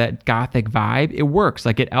 they've got a gothic vibe. It works.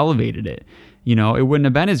 Like, it elevated it. You know, it wouldn't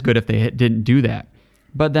have been as good if they didn't do that.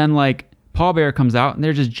 But then, like, Pallbearer comes out, and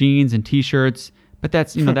they're just jeans and T-shirts, but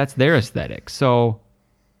that's, you know, that's their aesthetic. So,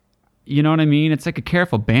 you know what I mean? It's like a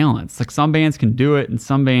careful balance. Like, some bands can do it, and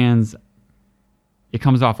some bands, it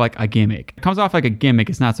comes off like a gimmick. It comes off like a gimmick,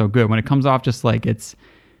 it's not so good. When it comes off just like it's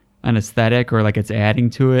an aesthetic or like it's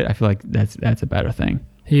adding to it, I feel like that's a better thing.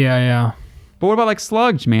 Yeah. But what about, like,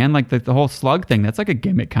 Sludge, man? Like, the whole slug thing, that's like a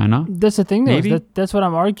gimmick, kind of. That's the thing, though. Maybe? That's what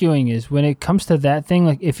I'm arguing is when it comes to that thing,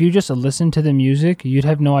 like, if you just listen to the music, you'd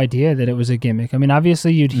have no idea that it was a gimmick. I mean,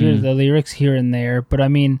 obviously, you'd hear the lyrics here and there, but I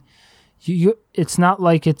mean, it's not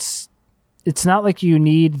like you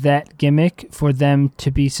need that gimmick for them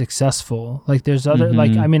to be successful. Like, there's other,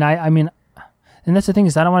 like, I mean, and that's the thing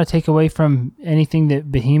is I don't want to take away from anything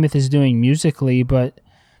that Behemoth is doing musically, but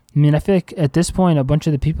I mean, I feel like at this point, a bunch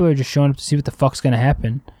of the people are just showing up to see what the fuck's going to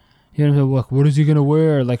happen. You know, like, what is he going to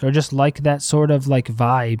wear? Like, or just like that sort of, like,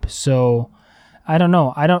 vibe. So, I don't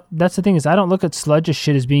know. That's the thing is I don't look at Sludge's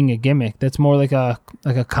shit as being a gimmick. That's more like a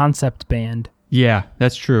concept band. Yeah,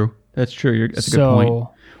 that's true. That's true. That's a good point.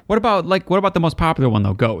 What about the most popular one,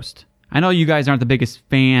 though, Ghost? I know you guys aren't the biggest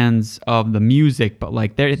fans of the music, but,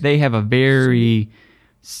 like, they have a very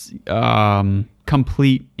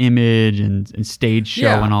complete image and stage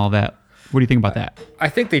show and all that. What do you think about that? I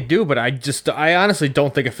think they do, but I honestly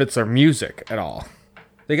don't think it fits their music at all.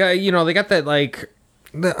 They got that, like,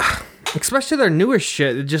 especially their newest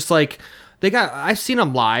shit. Just like I've seen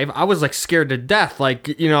them live. I was like scared to death.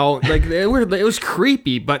 Like, you know, like it was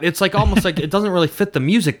creepy, but it's like almost like it doesn't really fit the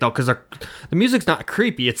music though. Cause the music's not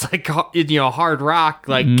creepy. It's like, you know, hard rock,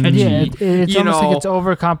 like catchy, yeah, it's you almost know, like it's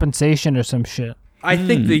overcompensation or some shit. I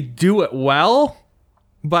think they do it well,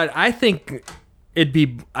 but I think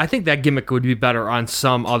that gimmick would be better on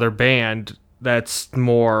some other band that's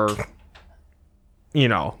more, you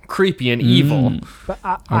know, creepy and evil. But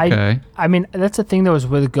Okay. I mean, that's the thing that was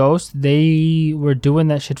with Ghost. They were doing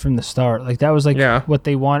that shit from the start. Like that was like what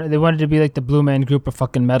they wanted. They wanted to be like the Blue Man Group of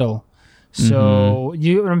fucking metal. So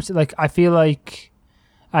you know what I'm saying? Like I feel like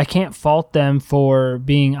I can't fault them for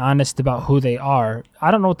being honest about who they are.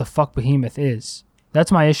 I don't know what the fuck Behemoth is. That's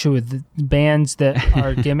my issue with the bands that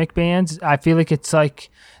are gimmick bands. I feel like it's like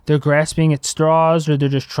they're grasping at straws, or they're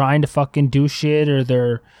just trying to fucking do shit, or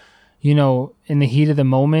they're, you know, in the heat of the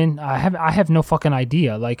moment. I have no fucking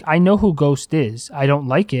idea. Like, I know who Ghost is. I don't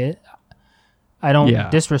like it. I don't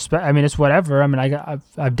disrespect. I mean, it's whatever. I mean, I've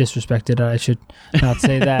disrespected it. I should not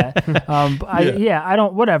say that. I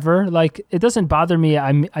don't. Whatever. Like, it doesn't bother me.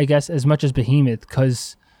 I guess as much as Behemoth,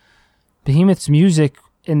 because Behemoth's music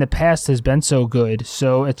in the past has been so good.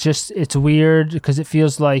 So it's weird because it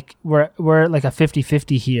feels like we're like a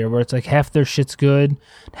 50-50 here, where it's like half their shit's good,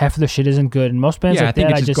 half of their shit isn't good. And most bands like I think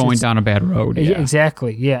that, it's just going down a bad road. Yeah.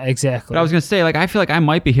 Exactly. Yeah, exactly. But I was gonna say, like, I feel like I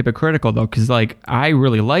might be hypocritical though, because like I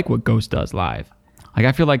really like what Ghost does live. Like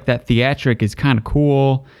I feel like that theatric is kind of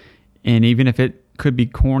cool, and even if it could be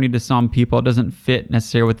corny to some people, it doesn't fit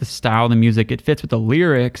necessarily with the style of the music. It fits with the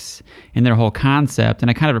lyrics and their whole concept,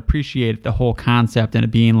 and I kind of appreciate the whole concept and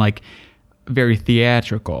it being like very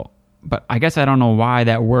theatrical. But I guess I don't know why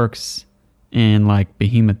that works and like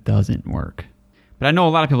Behemoth doesn't work. But I know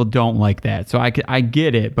a lot of people don't like that, so I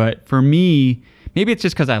get it. But for me, maybe it's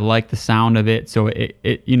just because I like the sound of it, so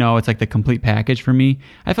it you know, it's like the complete package for me.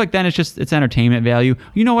 I feel like then it's entertainment value.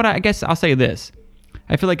 You know what? I guess I'll say this.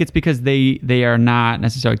 I feel like it's because they are not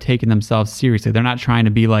necessarily taking themselves seriously. They're not trying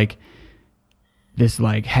to be like this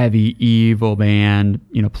like heavy evil band,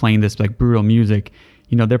 you know, playing this like brutal music.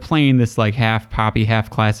 You know, they're playing this like half poppy, half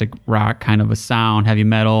classic rock kind of a sound, heavy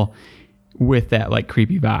metal with that like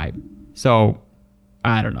creepy vibe. So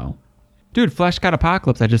I don't know. Dude, Flesh God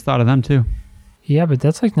Apocalypse, I just thought of them too. Yeah, but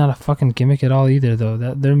that's like not a fucking gimmick at all either, though.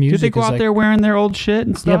 That their music. Did they go out there wearing their old shit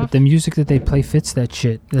and stuff? Yeah, but the music that they play fits that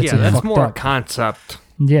shit. That's that's more a concept.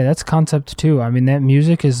 Yeah, that's concept too. I mean, that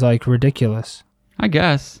music is like ridiculous. I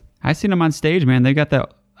guess. I seen them on stage, man. They got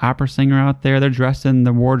that opera singer out there. They're dressed in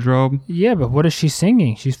the wardrobe. Yeah, but what is she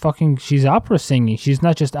singing? She's opera singing. She's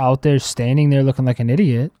not just out there standing there looking like an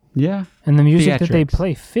idiot. Yeah. And the music that they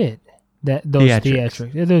play fit those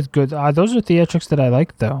theatrics. Yeah, they're good. Those are theatrics that I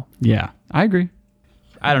like, though. Yeah, I agree.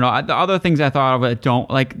 I don't know. The other things I thought of that don't,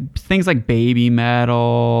 like things like baby metal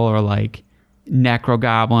or like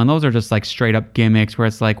Necrogoblin. Those are just like straight up gimmicks where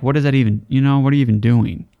it's like, what is that even? You know, what are you even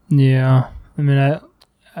doing? Yeah, I mean,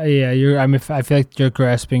 I feel like you're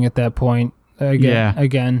grasping at that point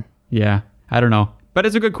again. Yeah, I don't know, but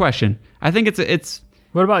it's a good question. I think it's.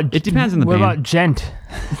 What about? It depends on the band. What about Gent?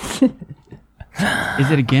 Is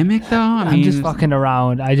it a gimmick though? I'm just fucking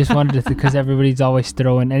around. I just wanted to, because everybody's always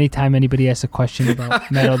throwing. Anytime anybody asks a question about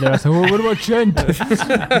metal, they're like, well, what about Gent?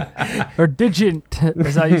 Or Digent,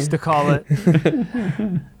 as I used to call it.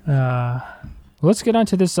 Let's get on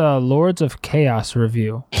to this Lords of Chaos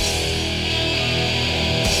review.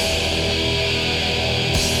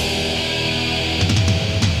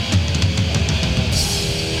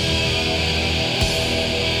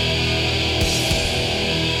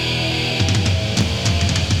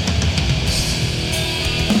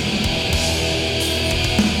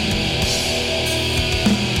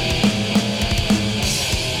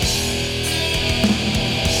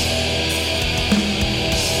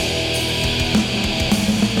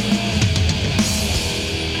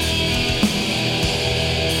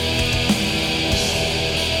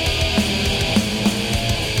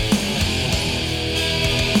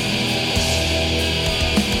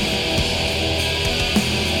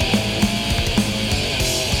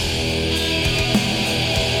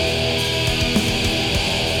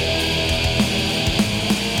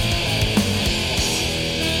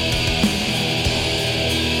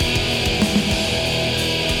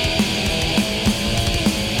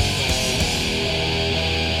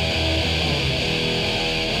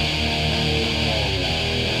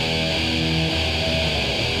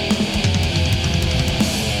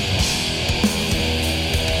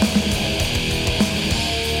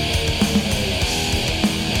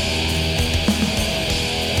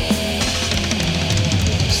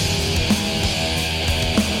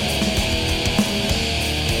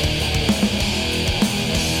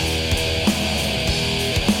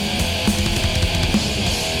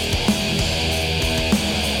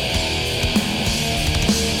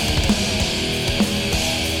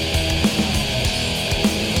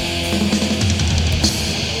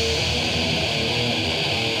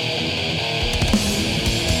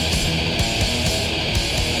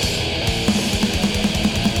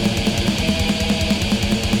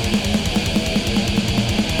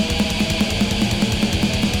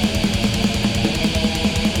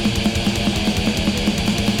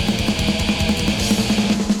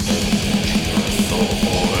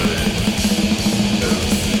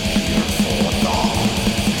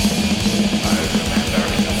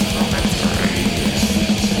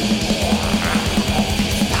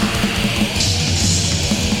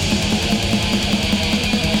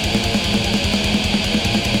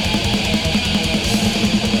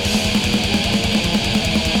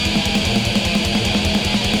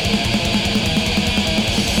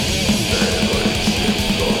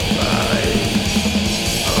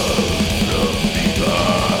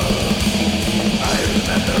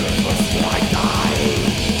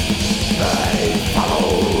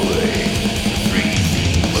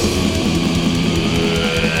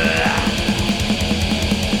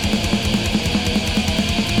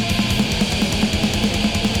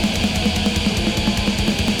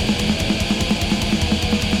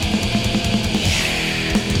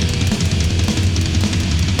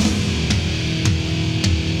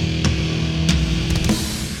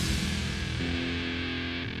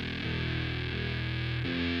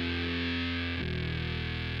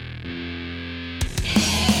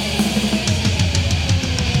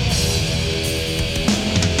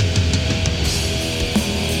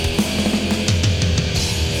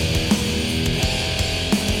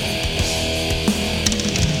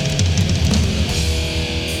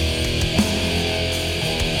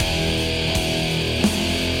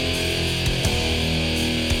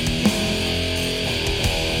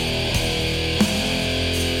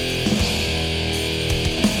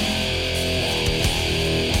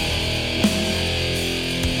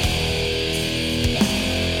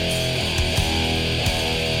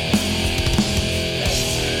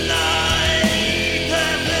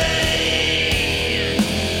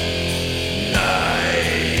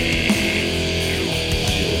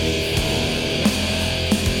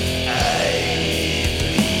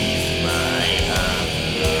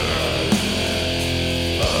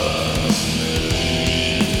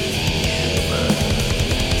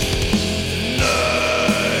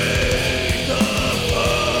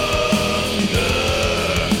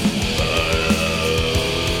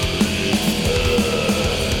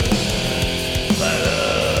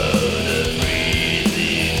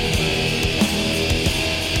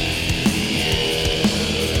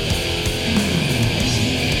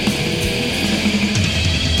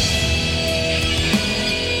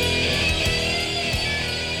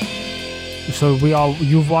 So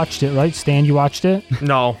you've watched it, right? Stan, you watched it?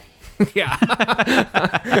 No. Yeah.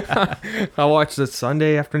 I watched it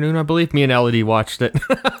Sunday afternoon, I believe. Me and Elodie watched it.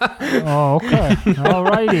 Oh, okay. All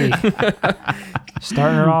righty.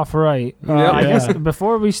 Starting it off right. I guess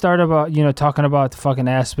before we start about, talking about the fucking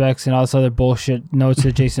aspects and all this other bullshit notes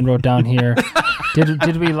that Jason wrote down here,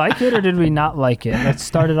 did we like it or did we not like it? Let's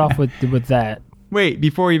start it off with that. Wait,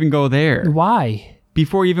 before we even go there. Why?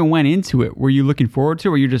 Before you even went into it, were you looking forward to it,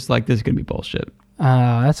 or were you just like, this is going to be bullshit?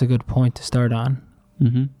 That's a good point to start on.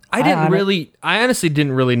 Mm-hmm. I honestly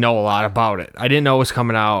didn't really know a lot about it. I didn't know it was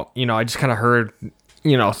coming out. I just kind of heard,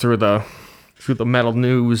 through the metal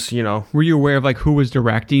news, Were you aware of like who was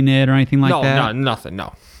directing it or anything like that? No, nothing,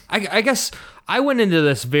 no. I guess I went into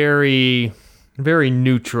this very, very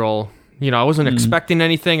neutral. I wasn't expecting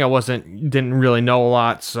anything. Didn't really know a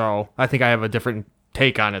lot, so I think I have a different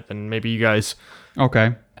take on it than maybe you guys.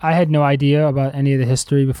 Okay. I had no idea about any of the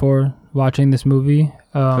history before watching this movie.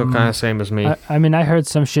 So kind of same as me. I mean, I heard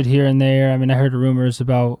some shit here and there. I mean, I heard rumors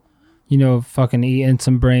about, fucking eating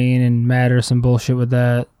some brain and matter, some bullshit with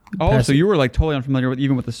that. Oh, so you were like totally unfamiliar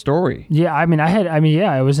with the story. Yeah,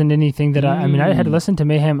 it wasn't anything that I had listened to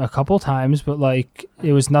Mayhem a couple times, but like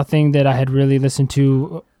it was nothing that I had really listened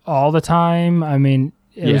to all the time. I mean,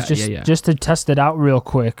 it was just to test it out real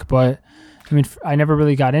quick, but I mean, I never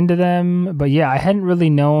really got into them, but yeah, I hadn't really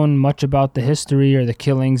known much about the history or the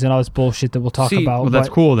killings and all this bullshit that we'll talk about. Well, that's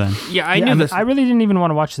cool then. Yeah, I knew this. I really didn't even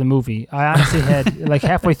want to watch the movie. I honestly had, like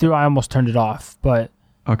halfway through, I almost turned it off, but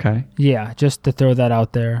okay. Yeah, just to throw that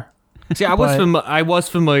out there. See, I was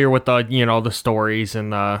familiar with the, the stories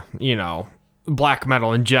and the, black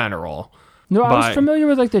metal in general. No, I was familiar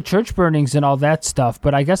with like the church burnings and all that stuff,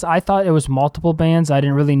 but I guess I thought it was multiple bands. I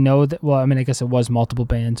didn't really know that. Well, I mean, I guess it was multiple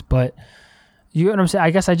bands, but you know what I'm saying?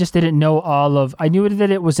 I guess I just didn't know I knew that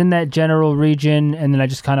it was in that general region, and then I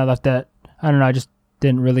just kind of left that. I don't know. I just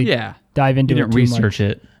didn't really dive into it too much. Research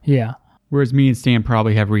it. Yeah. Whereas me and Stan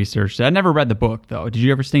probably have researched it. I never read the book though. Did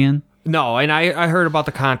you ever, Stan? No, and I heard about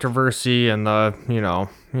the controversy and the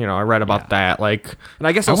I read about that. Like, and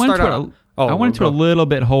I guess I went into a little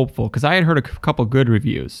bit hopeful because I had heard a couple good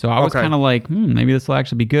reviews, so I was kind of like, maybe this will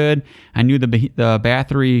actually be good. I knew the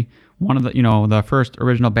Bathory, one of the the first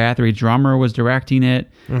original Bathory drummer was directing it,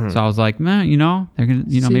 so I was like, man, they're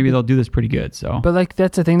gonna, maybe they'll do this pretty good. So, but like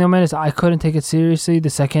that's the thing though, man, is I couldn't take it seriously the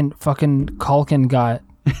second fucking Culkin got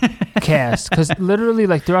cast, because literally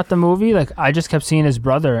like throughout the movie, like I just kept seeing his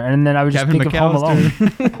brother, and then I would just think of Home Alone.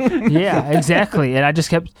 Yeah, exactly, and I just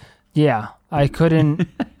kept, I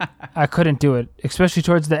couldn't do it, especially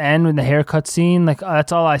towards the end when the haircut scene. Like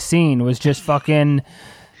that's all I seen was just fucking,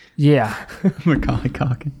 Macaulay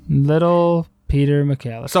Culkin, little Peter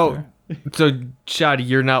McAllister. So Shadi,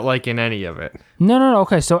 you're not liking any of it? No.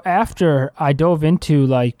 Okay, so after I dove into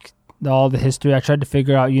like all the history, I tried to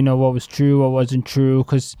figure out, what was true, what wasn't true.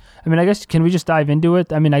 Because, I mean, I guess, can we just dive into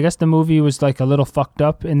it? I mean, I guess the movie was like a little fucked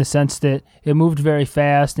up in the sense that it moved very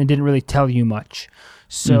fast and didn't really tell you much.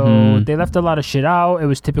 So they left a lot of shit out. It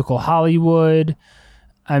was typical Hollywood.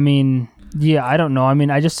 I mean, I don't know. I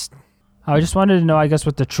mean, I just wanted to know, I guess,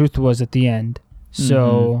 what the truth was at the end.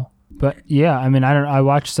 So, but yeah, I mean, I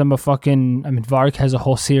watched some of Varg has a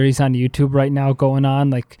whole series on YouTube right now going on,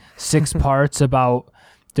 like 6 parts about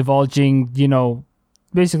divulging,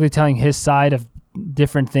 basically telling his side of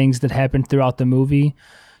different things that happened throughout the movie.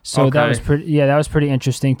 So that was pretty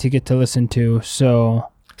interesting to get to listen to. So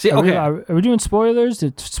are we doing spoilers?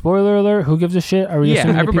 Spoiler alert, who gives a shit? Are we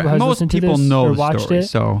assuming that people has listened to this or watched story, it?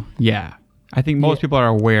 So I think most people are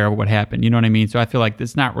aware of what happened. You know what I mean? So I feel like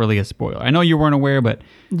it's not really a spoiler. I know you weren't aware, but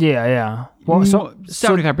well, so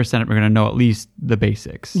 75% are going to know at least the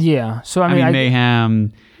basics. Yeah. So I mean,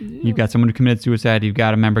 mayhem. You've got someone who committed suicide. You've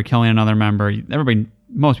got a member killing another member.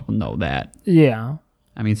 Most people know that. Yeah.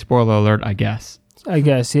 I mean, spoiler alert, I guess.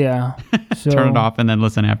 Yeah. So, turn it off and then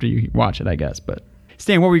listen after you watch it, I guess. But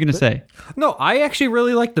Stan, what were you going to say? No, I actually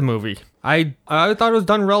really liked the movie. I thought it was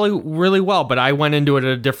done really, really well, but I went into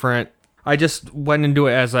it I just went into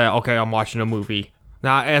it as I'm watching a movie,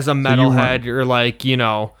 not as a metalhead or like,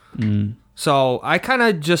 So I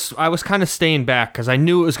was kind of staying back because I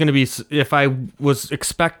knew it was going to be, if I was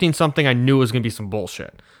expecting something, I knew it was going to be some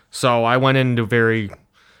bullshit. So I went into a very,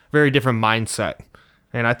 very different mindset.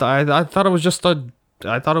 And I thought it was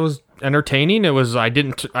I thought it was entertaining. It was, I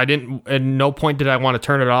didn't, at no point did I want to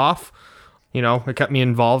turn it off. It kept me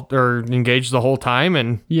involved or engaged the whole time.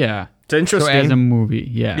 And yeah. It's interesting. So as a movie,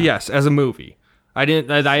 yeah. Yes, as a movie. I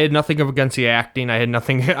didn't. I had nothing against the acting. I had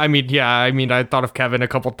nothing. I mean, I thought of Kevin a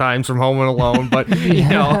couple times from Home and Alone, but you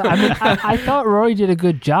know, I thought Rory did a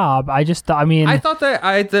good job. I just thought. I mean, I thought that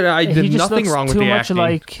I did nothing wrong with the acting. Too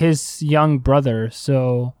much like his young brother.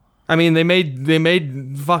 So I mean, they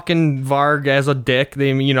made fucking Varg as a dick.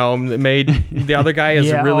 They made the other guy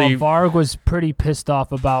as really. Varg was pretty pissed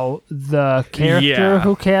off about the character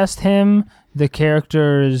who cast him, the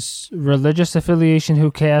character's religious affiliation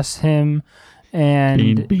who cast him.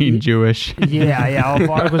 And being Jewish.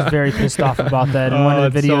 Varg was very pissed off about that in one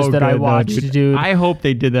of the videos that I watched, dude. I hope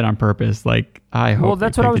they did that on purpose. Like, I hope. Well,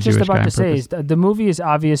 that's what I was just about to say. Is the movie is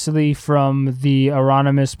obviously from the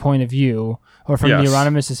Euronymous point of view, or from the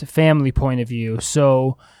Euronymous family point of view.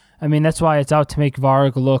 So, I mean, that's why it's out to make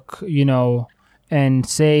Varg look, and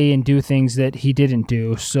say and do things that he didn't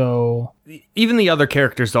do. So even the other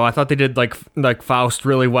characters, though, I thought they did like Faust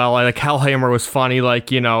really well. Like Hellhammer was funny, like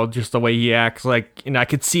just the way he acts. Like I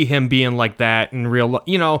could see him being like that in real.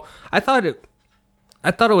 I thought it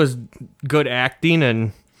was good acting,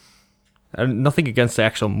 and nothing against the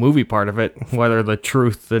actual movie part of it. Whether the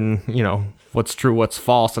truth and what's true, what's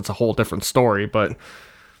false, that's a whole different story. But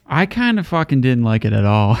I kind of fucking didn't like it at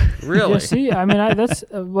all. Really? Yeah, see, I mean, that's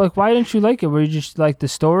like, why didn't you like it? Were you just like the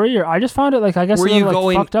story, or I just found it like, I guess, a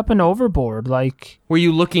little fucked up and overboard. Like, were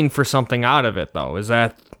you looking for something out of it though? Is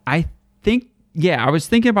that? I think, I was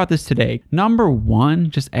thinking about this today. Number one,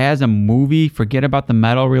 just as a movie, forget about the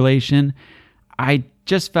metal relation. I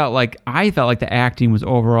felt like the acting was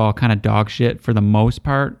overall kind of dog shit for the most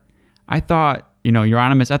part. I thought,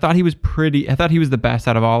 Euronymous, I thought he was the best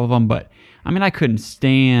out of all of them, but I mean, I couldn't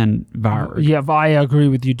stand Varg. Yeah, I agree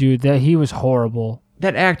with you, dude. That he was horrible.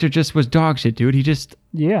 That actor just was dog shit, dude. He just...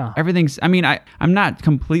 Yeah. Everything's... I mean, I'm not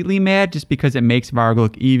completely mad just because it makes Varg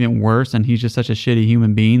look even worse, and he's just such a shitty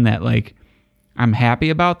human being that, like, I'm happy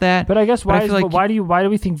about that. But I guess why do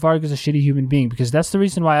we think Varg is a shitty human being? Because that's the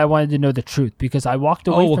reason why I wanted to know the truth. Because I walked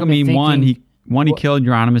away from it thinking... One, he killed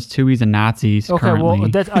Euronymous. Two, he's a Nazi currently. Well,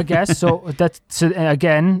 that, I guess,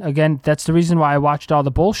 again, that's the reason why I watched all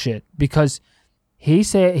the bullshit, because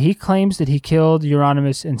he claims that he killed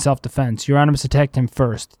Euronymous in self-defense. Euronymous attacked him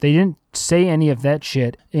first. They didn't say any of that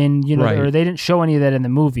shit or they didn't show any of that in the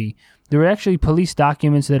movie. There were actually police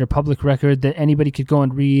documents that are public record that anybody could go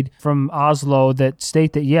and read from Oslo that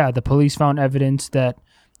state that, the police found evidence that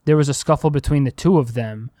there was a scuffle between the two of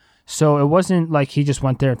them. So it wasn't like he just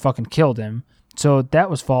went there and fucking killed him. So that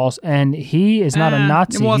was false. And he is not a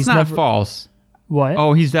Nazi. Well, it's not false. What?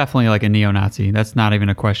 Oh, he's definitely like a neo-Nazi. That's not even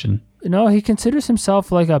a question. No, he considers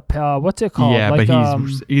himself like a, what's it called? Yeah, like, but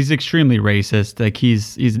he's extremely racist. Like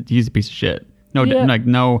he's a piece of shit. No,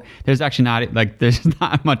 there's actually not, like, there's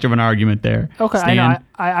not much of an argument there. Okay, Stan? I know.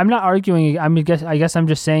 I'm not arguing. I guess I'm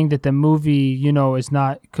just saying that the movie, is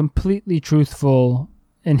not completely truthful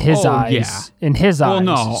in his eyes. Yeah. In his eyes. Well,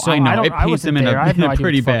 no, so I know. It I paints him wasn't in there. I have no a idea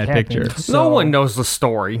pretty what the fuck bad picture. happened, so. No one knows the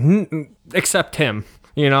story except him,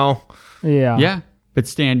 Yeah. Yeah. But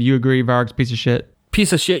Stan, do you agree Varg's piece of shit?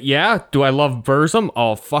 Piece of shit, yeah. Do I love Burzum?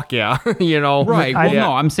 Oh, fuck yeah. Right. Well,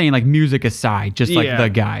 no, I'm saying, like, music aside, just like the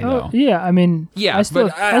guy, though. Yeah, I mean, yeah, I still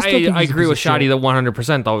think I he's a agree piece with of shit. Shadi that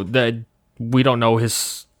 100%, though, that we don't know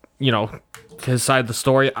his, his side of the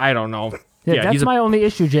story. I don't know. Yeah, that's my only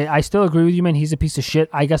issue, Jay. I still agree with you, man. He's a piece of shit.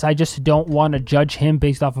 I guess I just don't want to judge him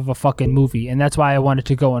based off of a fucking movie, and that's why I wanted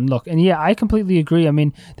to go and look. And yeah, I completely agree. I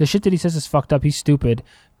mean, the shit that he says is fucked up. He's stupid.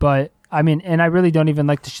 But, I mean, and I really don't even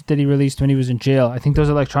like the shit that he released when he was in jail. I think those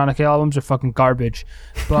electronic albums are fucking garbage.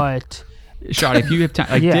 But... Shot, if you have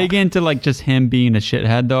time, dig into like just him being a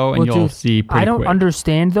shithead though, and you'll see pretty I don't quick.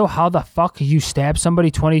 understand though how the fuck you stab somebody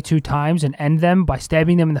 22 times and end them by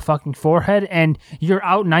stabbing them in the fucking forehead, and you're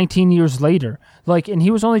out 19 years later. Like, and he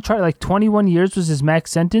was only tried like 21 years was his max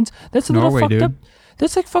sentence. That's a little fucked up.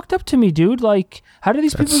 That's like fucked up to me, dude. Like, how do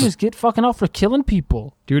these people just get fucking out for killing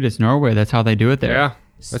people? Dude, it's Norway. That's how they do it there. Yeah,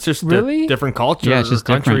 it's just really different culture. Yeah, it's just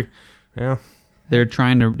country. Different. Yeah.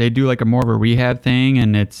 They do like a more of a rehab thing,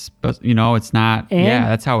 and it's not.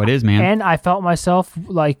 That's how it is, man. And I felt myself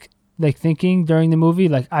like thinking during the movie,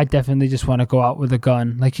 like, I definitely just want to go out with a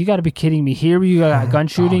gun. Like, you got to be kidding me. Here you got gun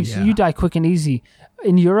shootings, you die quick and easy.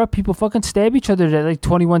 In Europe, people fucking stab each other to like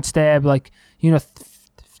 21 stab, like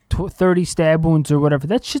 30 stab wounds or whatever.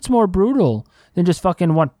 That shit's more brutal than just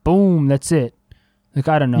fucking one boom. That's it. Like,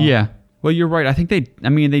 I don't know. Yeah. Well, you're right. I think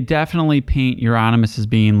they definitely paint Euronymous as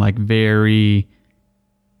being like very.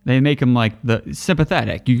 They make him like the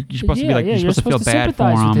sympathetic. You're supposed to be like you're supposed to feel bad for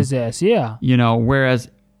him. With his ass, yeah. Whereas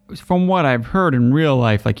from what I've heard in real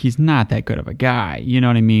life, like, he's not that good of a guy. You know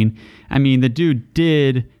what I mean? I mean, the dude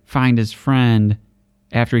did find his friend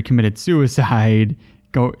after he committed suicide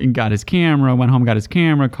go and got his camera, went home, got his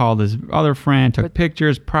camera, called his other friend, took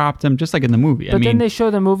pictures, propped him, just like in the movie. But then they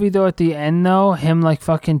show the movie, though, at the end, though, him, like,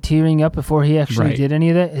 fucking tearing up before he actually did any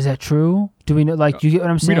of that. Is that true? Do we know, like, you get what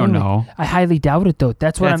I'm saying? We don't know. I highly doubt it, though.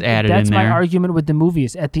 That's my argument with the movie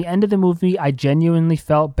is at the end of the movie, I genuinely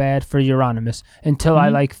felt bad for Euronymous until I,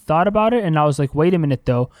 like, thought about it, and I was like, wait a minute,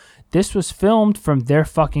 though. This was filmed from their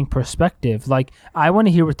fucking perspective. Like, I want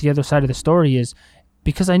to hear what the other side of the story is.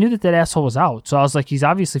 Because I knew that asshole was out. So I was like, he's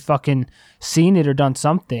obviously fucking seen it or done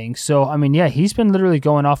something. So, I mean, yeah, he's been literally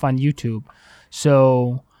going off on YouTube.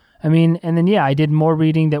 So, I mean, and then, yeah, I did more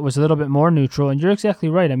reading that was a little bit more neutral. And you're exactly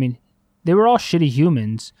right. I mean, they were all shitty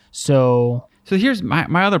humans. So here's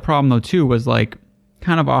my other problem, though, too, was like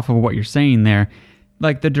kind of off of what you're saying there.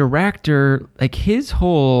 Like the director, like his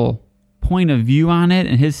whole point of view on it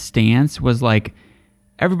and his stance was like,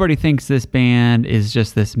 everybody thinks this band is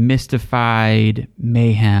just this mystified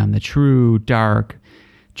mayhem, the true dark,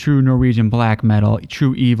 true Norwegian black metal,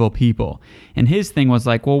 true evil people. And his thing was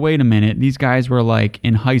like, well, wait a minute. These guys were like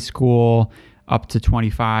in high school up to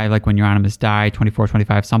 25, like when Euronymous died, 24,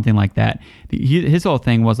 25, something like that. His whole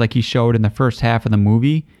thing was like he showed in the first half of the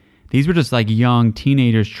movie, these were just like young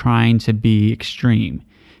teenagers trying to be extreme,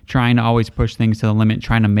 trying to always push things to the limit,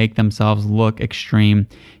 trying to make themselves look extreme.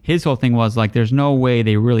 His whole thing was like, there's no way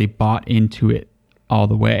they really bought into it all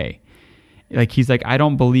the way. Like, he's like, I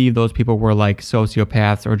don't believe those people were like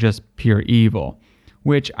sociopaths or just pure evil,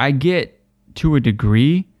 which I get to a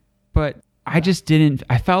degree, but I just didn't,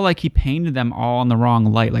 I felt like he painted them all in the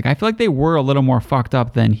wrong light. Like, I feel like they were a little more fucked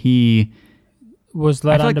up than he was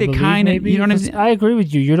led on to believe, maybe. You know what I'm saying? I agree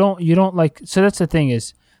with you. You don't like, so that's the thing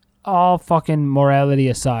is, all fucking morality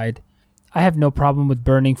aside, I have no problem with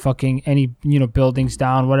burning fucking any, buildings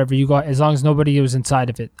down, whatever you got, as long as nobody was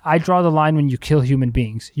inside of it. I draw the line when you kill human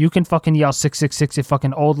beings. You can fucking yell 666 at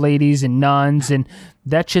fucking old ladies and nuns and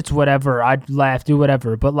that shit's whatever. I'd laugh, do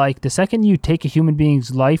whatever. But like the second you take a human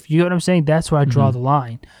being's life, you know what I'm saying? That's where I draw the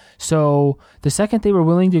line. So the second they were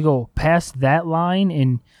willing to go past that line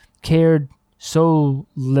and cared so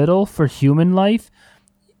little for human life,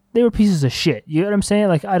 they were pieces of shit. You know what I'm saying?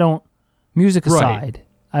 Like, I don't, music aside,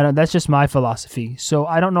 that's just my philosophy. So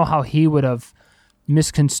I don't know how he would have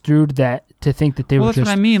misconstrued that to think that they were that's just,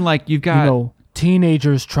 what I mean. Like, you've got,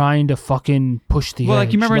 teenagers trying to fucking push the edge.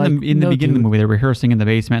 Like, you remember in the beginning of the movie, they're rehearsing in the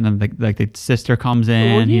basement and then the sister comes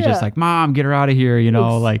in and he's just like, Mom, get her out of here, and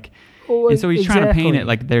so he's trying to paint it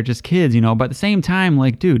like they're just kids, but at the same time,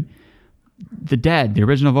 like, dude, the Dead, the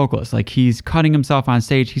original vocalist, like, he's cutting himself on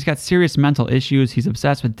stage. He's got serious mental issues. He's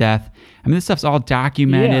obsessed with death. I mean, this stuff's all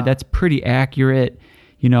documented. Yeah. That's pretty accurate.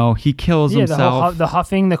 He kills himself. The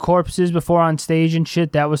huffing the corpses before on stage and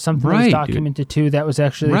shit, that was something that was documented too. That was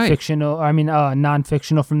actually fictional. I mean,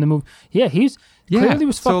 non-fictional from the movie. Yeah, clearly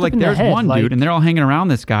was fucked up in the head. So, there's one dude, and they're all hanging around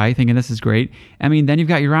this guy thinking this is great. I mean, then you've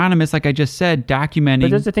got Euronymous, like I just said, documenting.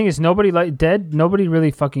 But that's the thing is, nobody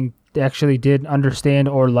really fucking actually did understand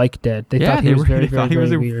or like Dead. They thought he was very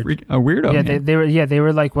weird. A weirdo. Yeah, they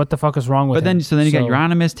were like, what the fuck is wrong with him? So then you got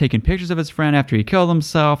Euronymous taking pictures of his friend after he killed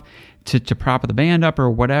himself to prop the band up or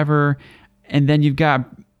whatever. And then you've got...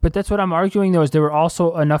 But that's what I'm arguing, though, is there were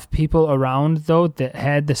also enough people around, though, that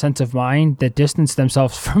had the sense of mind that distanced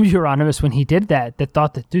themselves from Euronymous when he did that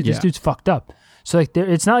thought that, dude, this dude's fucked up. So, like,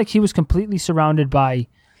 it's not like he was completely surrounded by,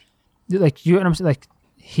 like, you know what I'm saying? Like,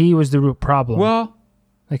 he was the root problem. Well...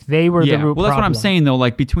 Like, they were the root problem. Well, that's what I'm saying, though.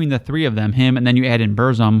 Like, between the three of them, him, and then you add in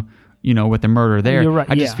Burzum, with the murder there. You're right.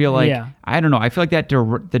 I just feel like, I don't know. I feel like that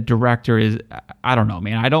the director is, I don't know,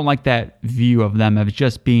 man. I don't like that view of them as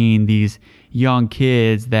just being these young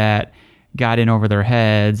kids that got in over their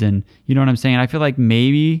heads. And you know what I'm saying? I feel like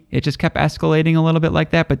maybe it just kept escalating a little bit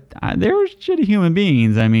like that. But they were shitty human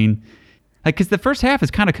beings. I mean, like, because the first half is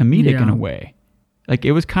kind of comedic in a way. Like,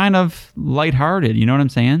 it was kind of lighthearted. You know what I'm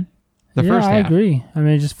saying? The first half. I agree. I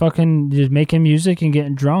mean, just making music and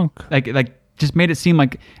getting drunk. Like just made it seem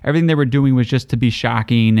like everything they were doing was just to be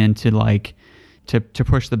shocking and to like to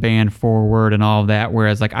push the band forward and all of that.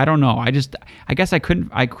 Whereas, like, I don't know. I guess I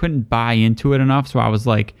couldn't buy into it enough. So I was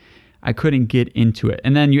like, I couldn't get into it.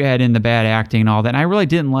 And then you add in the bad acting and all that. And I really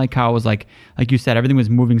didn't like how it was like you said, everything was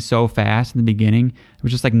moving so fast in the beginning. It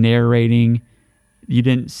was just like narrating. You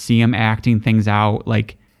didn't see him acting things out.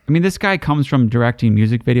 Like, I mean, this guy comes from directing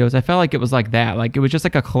music videos. I felt like it was like that. Like, it was just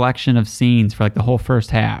like a collection of scenes for like the whole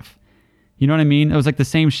first half. You know what I mean? It was like the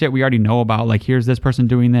same shit we already know about. Like, here's this person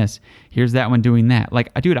doing this. Here's that one doing that.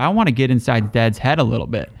 Like, dude, I want to get inside Dead's head a little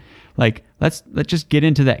bit. Like, let's just get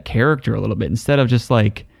into that character a little bit instead of just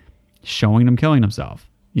like showing him killing himself,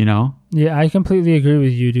 Yeah, I completely agree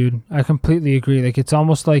with you, dude. I completely agree. Like, it's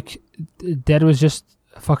almost like Dead was just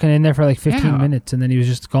fucking in there for like 15 minutes, and then he was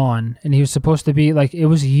just gone. And he was supposed to be like, it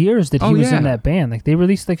was years that he was in that band. Like they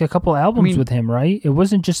released like a couple albums with him, right? It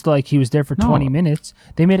wasn't just like he was there for 20 minutes.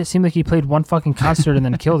 They made it seem like he played one fucking concert and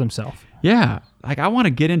then killed himself. Yeah. Like I want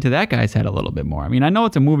to get into that guy's head a little bit more. I mean, I know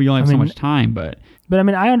it's a movie, you only have so much time, but I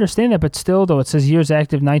mean, I understand that, but still though, it says years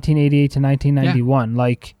active 1988 to 1991.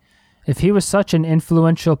 Like if he was such an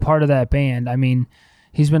influential part of that band, I mean,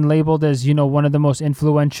 he's been labeled as, one of the most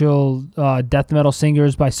influential death metal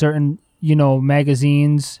singers by certain,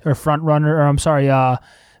 magazines or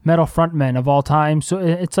metal frontmen of all time. So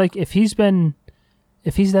it's like if he's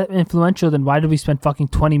that influential, then why did we spend fucking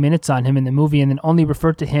 20 minutes on him in the movie and then only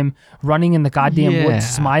refer to him running in the goddamn woods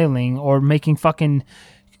smiling or making fucking,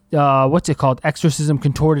 what's it called? Exorcism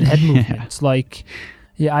contorted head movements. Like...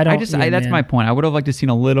 Yeah, I don't. That's my point. I would have liked to seen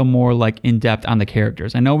a little more like in depth on the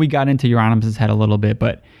characters. I know we got into Euronymous' head a little bit,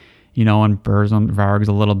 but and Burzum Vargs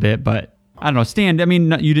a little bit, but I don't know. Stan, I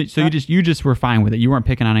mean, you did. So you just were fine with it. You weren't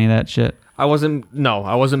picking on any of that shit. I wasn't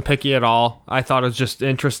picky at all. I thought it was just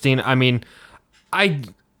interesting. I mean,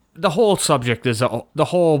 the whole subject is the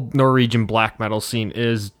whole Norwegian black metal scene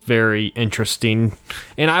is very interesting,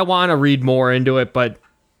 and I want to read more into it, but.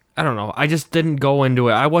 I don't know. I just didn't go into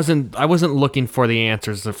it. I wasn't looking for the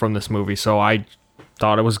answers from this movie, so I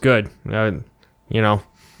thought it was good.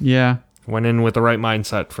 Yeah. Went in with the right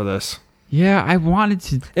mindset for this. Yeah, I wanted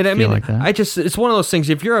to feel like that. It's one of those things.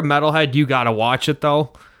 If you're a metalhead, you gotta watch it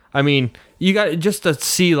though. I mean, you got just to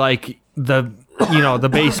see like the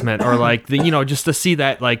basement or like just to see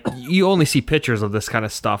that like you only see pictures of this kind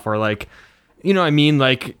of stuff or like what I mean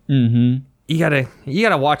like. Mm-hmm. You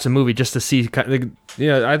gotta watch the movie just to see.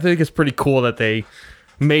 I think it's pretty cool that they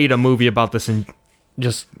made a movie about this and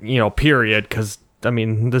just period. Because I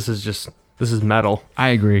mean, this is metal. I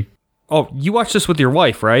agree. Oh, you watched this with your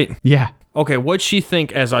wife, right? Yeah. Okay, what'd she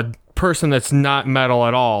think as a person that's not metal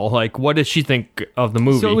at all? Like, what did she think of the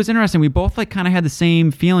movie? So it was interesting. We both like kind of had the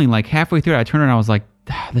same feeling. Like halfway through, I turned around and I was like,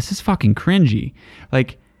 "This is fucking cringy."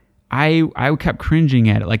 Like. I kept cringing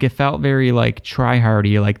at it. Like it felt very like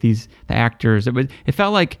try-hardy, like the actors. It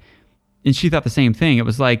felt like, and she thought the same thing. It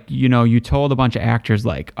was like, you told a bunch of actors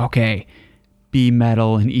like, okay, be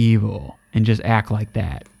metal and evil and just act like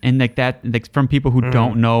that. And like that, like from people who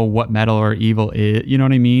don't know what metal or evil is, you know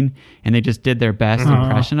what I mean? And they just did their best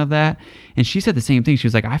impression of that. And she said the same thing. She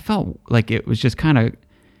was like, I felt like it was just kind of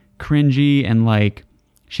cringy and like,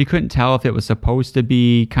 she couldn't tell if it was supposed to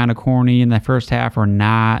be kind of corny in the first half or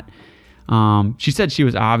not. She said she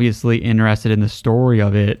was obviously interested in the story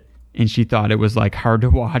of it, and she thought it was like hard to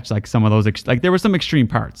watch. Like some of those, like there were some extreme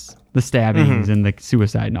parts, the stabbings and the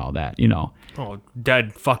suicide and all that. Oh,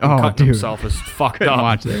 dead fucking cut himself is fucked up.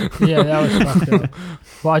 Watch that. Yeah, that was fucked up.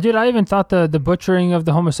 Well, dude, I even thought the butchering of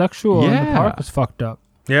the homosexual in the park was fucked up.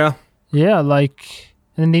 Yeah. Yeah, like.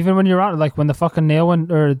 And even when you're out, like when the fucking nail went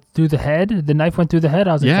through the head, the knife went through the head,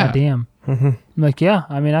 I was like, God damn. Mm-hmm. I'm like,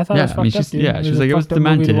 I mean, I thought it was fucked up, dude. Yeah, she's like, it was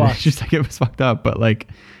demented. She's like, it was fucked up, but like,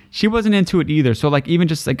 she wasn't into it either. So like, even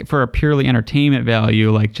just like for a purely entertainment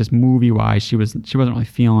value, like just movie wise, she wasn't really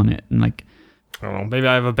feeling it. And like, I don't know, maybe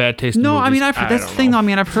I have a bad taste in movies. I mean, that's the thing though. I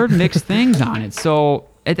mean, I've heard mixed things on it. So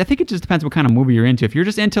I think it just depends what kind of movie you're into. If you're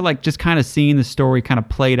just into like, just kind of seeing the story kind of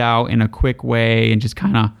played out in a quick way and just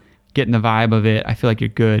kind of getting the vibe of it, I feel like you're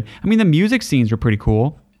good. I mean, the music scenes were pretty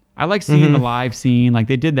cool. I like seeing the live scene. Like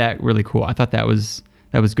they did that really cool. I thought that was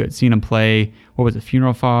good. Seeing them play, what was it,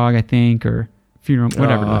 Funeral Fog, I think, or Funeral,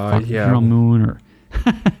 whatever the fuck, Funeral Moon, or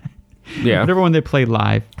whatever one they played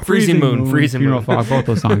live. Freezing Moon, Funeral Fog, both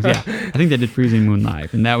those songs. Yeah, I think they did Freezing Moon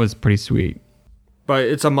live, and that was pretty sweet. But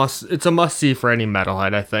it's a must see for any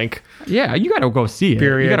metalhead, I think. Yeah, you gotta go see it.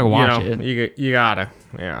 Period. You gotta watch it. You gotta,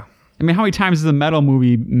 yeah. I mean, how many times is a metal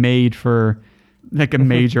movie made for like a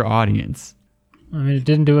major audience? I mean, it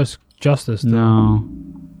didn't do us justice, though. No,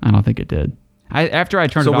 I don't think it did. After I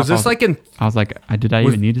turned it off, was this I was like, did I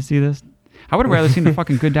even need to see this? I would have rather seen the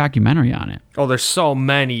fucking good documentary on it. Oh, there's so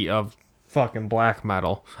many of fucking black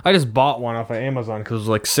metal. I just bought one off of Amazon because it was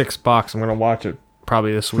like $6. I'm gonna watch it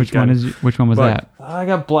probably this weekend. Which one was that? I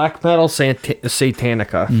got Black Metal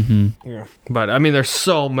Satanica. Mm-hmm. Yeah, but I mean, there's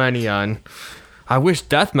so many on. I wish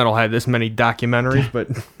death metal had this many documentaries, but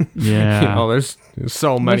yeah, there's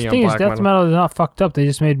so many. The thing is, death metal is not fucked up. They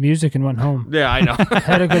just made music and went home. Yeah, I know.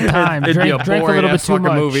 Had a good time. It'd drank a little bit too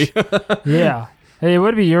much. Movie. Yeah. Hey, it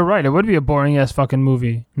would be. You're right. It would be a boring ass fucking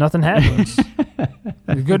movie. Nothing happens.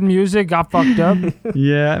 Good music, got fucked up.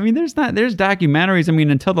 Yeah, I mean, there's documentaries. I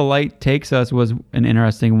mean, Until the Light Takes Us was an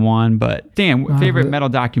interesting one, but damn, favorite metal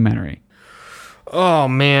documentary. Oh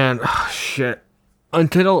man, shit.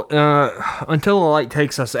 Until the Light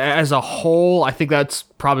Takes Us as a whole, I think that's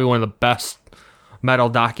probably one of the best metal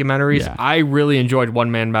documentaries. Yeah. I really enjoyed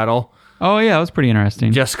One Man Metal. Oh yeah, that was pretty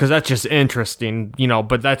interesting. Just because that's just interesting,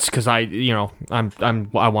 but that's because I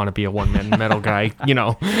want to be a one man metal guy,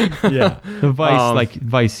 Yeah, the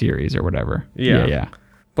Vice series or whatever. Yeah.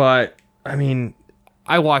 But I mean,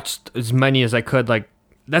 I watched as many as I could. Like,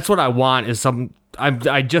 that's what I want is some.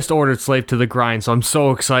 I just ordered Slave to the Grind, so I'm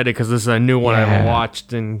so excited because this is a new one I haven't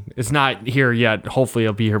watched, and it's not here yet. Hopefully,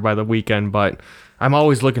 it'll be here by the weekend. But I'm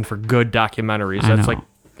always looking for good documentaries. That's like.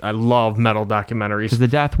 I love metal documentaries. Because the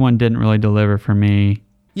Death one didn't really deliver for me.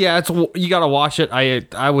 Yeah, you gotta watch it. I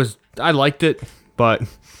liked it, but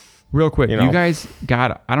real quick, you guys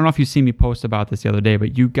got. I don't know if you see me post about this the other day,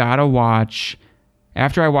 but you gotta watch.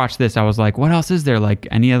 After I watched this, I was like, what else is there? Like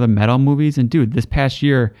any other metal movies? And dude, this past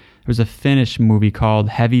year there was a Finnish movie called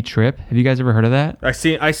Heavy Trip. Have you guys ever heard of that? I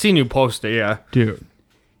seen you post it. Yeah, dude,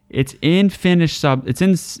 it's in Finnish It's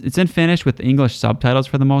in Finnish with English subtitles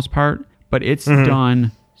for the most part, but it's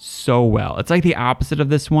done so well. It's like the opposite of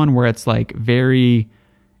this one, where it's like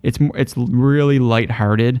it's really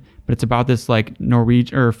lighthearted, but it's about this like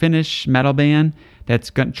Norwegian or Finnish metal band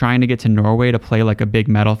that's trying to get to Norway to play like a big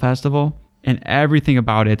metal festival, and everything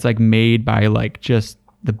about it's like made by like just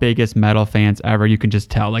the biggest metal fans ever. You can just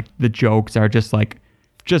tell like the jokes are just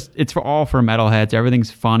it's all for metalheads. Everything's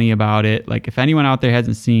funny about it. Like if anyone out there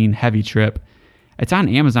hasn't seen Heavy Trip, it's on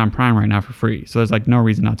Amazon Prime right now for free, so there's like no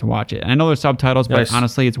reason not to watch it. And I know there's subtitles, but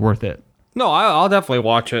honestly, it's worth it. No, I'll definitely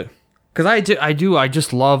watch it because I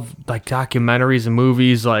just love like documentaries and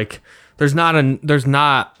movies. Like there's not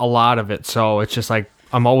a lot of it, so it's just like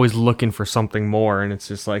I'm always looking for something more, and it's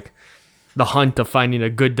just like the hunt of finding a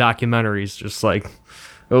good documentary is just like,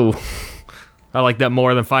 oh, I like that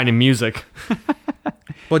more than finding music.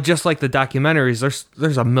 But just like the documentaries,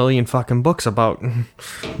 there's a million fucking books about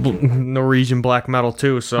Norwegian black metal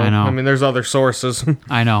too. So I mean, there's other sources.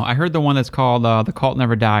 I know. I heard the one that's called "The Cult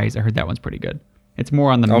Never Dies." I heard that one's pretty good. It's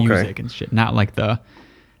more on the music and shit, not like the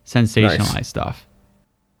sensationalized stuff.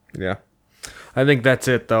 Yeah, I think that's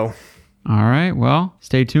it though. All right. Well,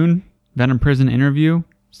 stay tuned. Venom Prison interview.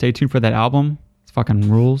 Stay tuned for that album. It's fucking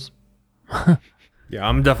rules. Yeah,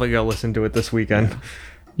 I'm definitely gonna listen to it this weekend.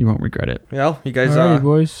 You won't regret it. Yeah, you guys, all right,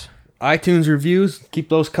 boys. iTunes reviews, keep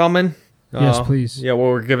those coming. Yes, please. Yeah,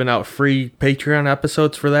 well, we're giving out free Patreon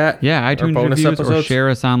episodes for that. Yeah, iTunes reviews episodes. Or share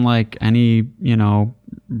us on like any,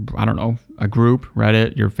 I don't know, a group,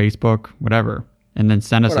 Reddit, your Facebook, whatever. And then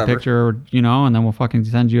send us a picture, and then we'll fucking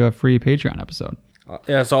send you a free Patreon episode.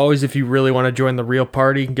 Yeah, as always, if you really want to join the real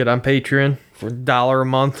party, get on Patreon for $1 a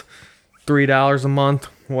month, $3 a month,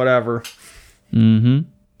 whatever. Mm-hmm.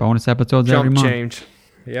 Bonus episodes every month. Change.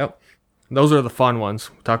 Yep. Those are the fun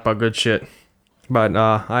ones. We talk about good shit. But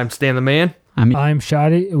I'm Stan the Man. I'm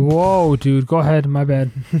Shoddy. Whoa, dude. Go ahead. My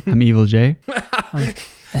bad. I'm Evil J.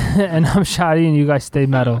 And I'm Shoddy, and you guys stay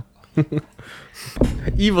metal.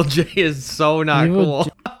 Evil J is so not cool.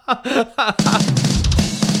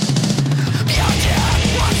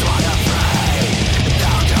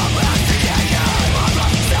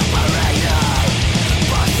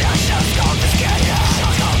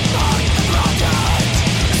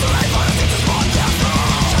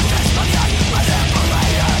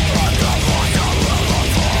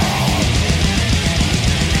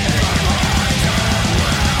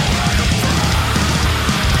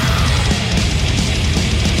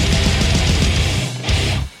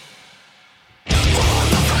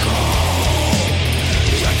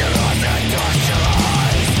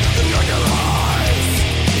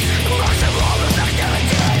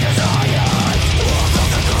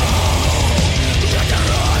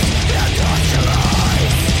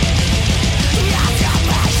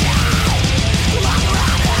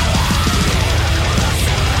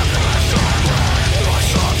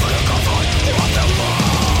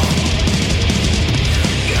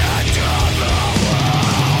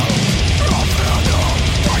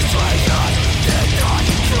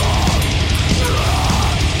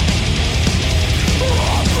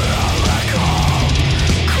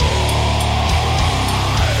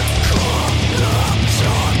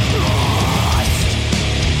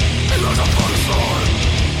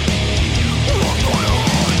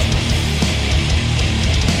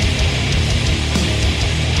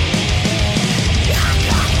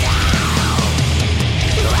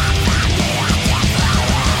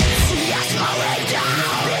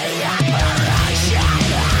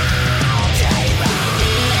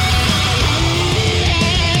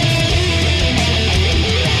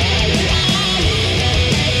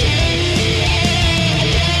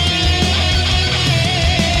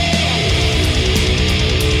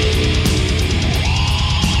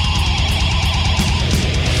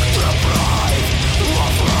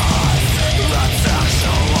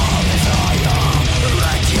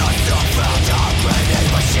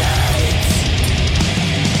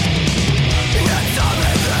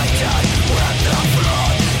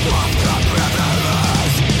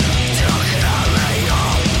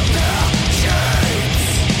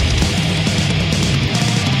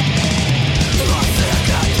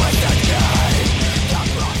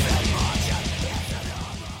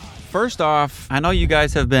 first off, I know you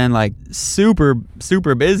guys have been like super,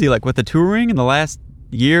 super busy, like with the touring in the last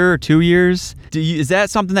year or 2 years. Is that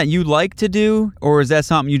something that you like to do, or is that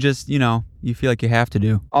something you just, you feel like you have to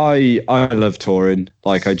do? I love touring.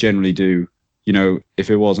 Like, I generally do. If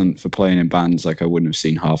it wasn't for playing in bands, like, I wouldn't have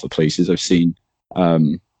seen half the places I've seen.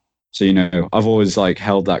 So, I've always like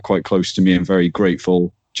held that quite close to me and very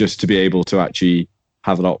grateful just to be able to actually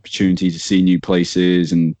have an opportunity to see new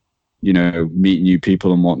places and, meet new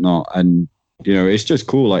people and whatnot. And, it's just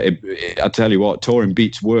cool. Like, I tell you what, touring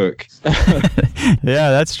beats work. Yeah,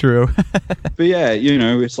 that's true. But yeah,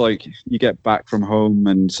 it's like you get back from home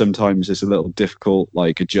and sometimes it's a little difficult,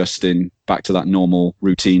 like adjusting back to that normal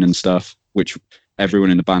routine and stuff, which everyone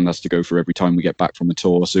in the band has to go through every time we get back from a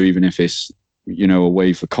tour. So even if it's,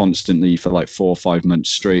 away for constantly for like 4 or 5 months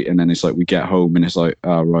straight, and then it's like we get home and it's like,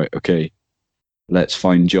 oh, right, okay, let's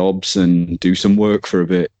find jobs and do some work for a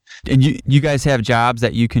bit. And you guys have jobs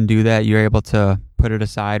that you can do that? You're able to put it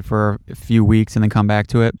aside for a few weeks and then come back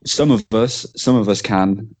to it? Some of us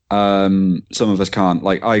can. Some of us can't.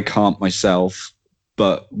 Like, I can't myself,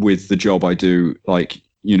 but with the job I do, like,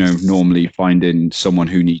 normally finding someone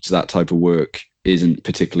who needs that type of work isn't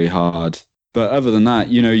particularly hard. But other than that,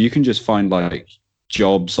 you can just find like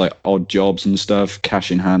jobs, like odd jobs and stuff,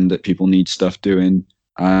 cash in hand that people need stuff doing.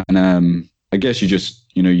 And I guess you just,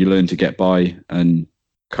 you learn to get by and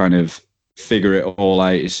kind of figure it all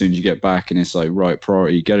out as soon as you get back. And it's like, right,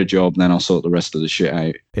 priority, get a job, and then I'll sort the rest of the shit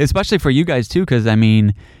out. Especially for you guys too, because I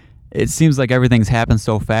mean, it seems like everything's happened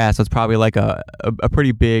so fast. So it's probably like a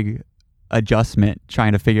pretty big adjustment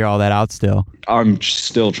trying to figure all that out still. I'm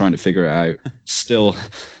still trying to figure it out.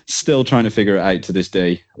 Still trying to figure it out to this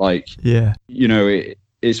day. Like, yeah,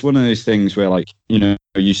 it's one of those things where, like,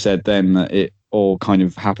 you said then that it all kind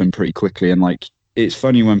of happened pretty quickly, and like, it's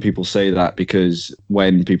funny when people say that, because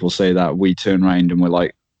when people say that, we turn around and we're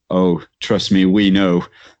like, oh, trust me, we know.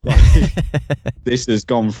 Like, this has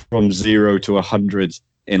gone from 0 to 100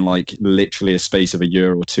 in like literally a space of a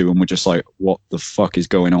year or two, and we're just like, what the fuck is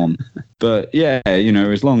going on? But yeah,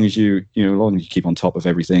 as long as you keep on top of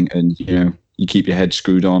everything and you keep your head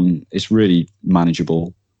screwed on, it's really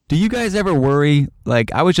manageable. Do you guys ever worry?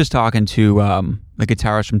 Like, I was just talking to the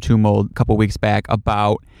guitarist from Tomb Mold a couple weeks back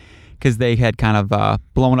about, because they had kind of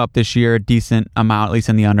blown up this year a decent amount, at least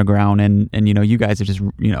in the underground, and you guys are just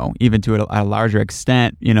even to a larger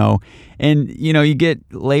extent, and you get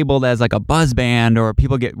labeled as like a buzz band, or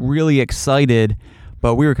people get really excited.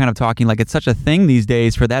 But we were kind of talking like it's such a thing these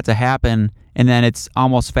days for that to happen, and then it's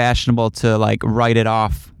almost fashionable to like write it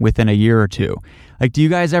off within a year or two. Like, do you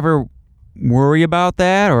guys ever worry about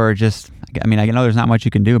that, or just? I mean, I know there's not much you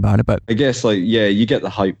can do about it, but I guess, like, yeah, you get the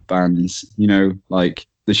hype bands, like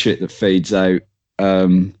the shit that fades out.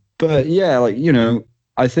 But yeah, like,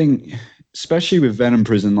 I think especially with Venom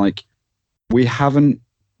Prison, like,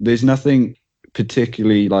 there's nothing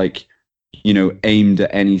particularly like, aimed at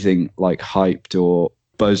anything like hyped or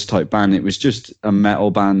buzz type band. It was just a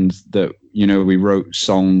metal band that, we wrote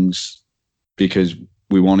songs because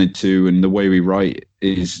we wanted to, and the way we write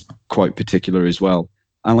is quite particular as well.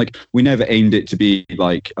 And like, we never aimed it to be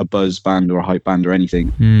like a buzz band or a hype band or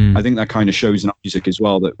anything. I think that kind of shows in our music as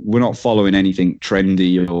well, that we're not following anything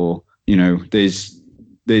trendy, or,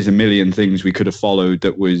 there's a million things we could have followed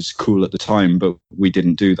that was cool at the time, but we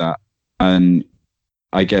didn't do that. And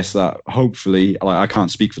I guess that hopefully, like, I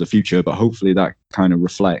can't speak for the future, but hopefully that kind of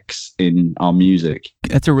reflects in our music.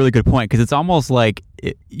 That's a really good point, because it's almost like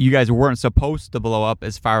you guys weren't supposed to blow up,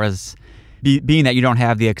 as far as being that you don't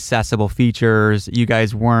have the accessible features. You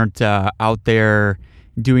guys weren't out there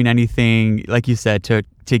doing anything, like you said, to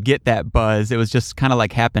get that buzz. It was just kind of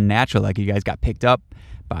like happened natural. Like, you guys got picked up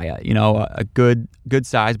by a good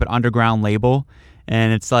size but underground label,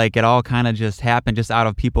 and it's like it all kind of just happened just out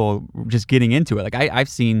of people just getting into it. Like, I've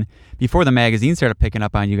seen before the magazine started picking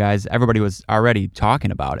up on you guys, everybody was already talking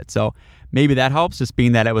about it. So maybe that helps, just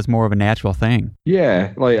being that it was more of a natural thing.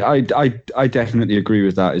 Yeah, like I definitely agree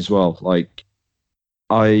with that as well. Like,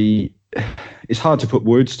 it's hard to put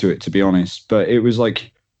words to it, to be honest, but it was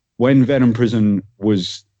like when Venom Prison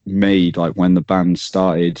was made, like when the band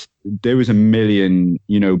started, there was a million,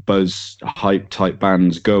 buzz hype type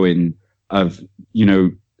bands going of,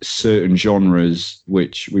 certain genres,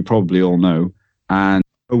 which we probably all know. And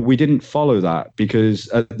we didn't follow that because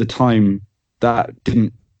at the time that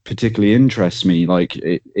didn't particularly interest me. Like,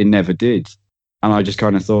 it never did. And I just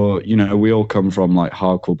kind of thought, we all come from like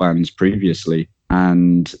hardcore bands previously.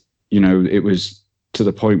 And, it was to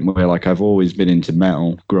the point where, like, I've always been into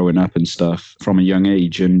metal growing up and stuff from a young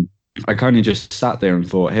age. And I kind of just sat there and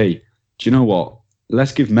thought, hey, do you know what?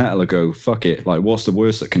 Let's give metal a go. Fuck it. Like, what's the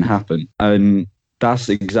worst that can happen? And that's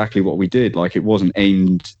exactly what we did. Like, it wasn't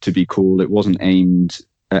aimed to be cool. It wasn't aimed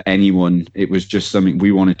at anyone. It was just something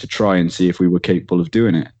we wanted to try and see if we were capable of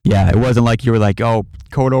doing it. Yeah, it wasn't like you were like, oh,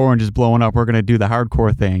 Code Orange is blowing up, we're going to do the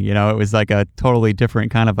hardcore thing. You know, it was like a totally different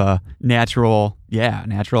kind of a natural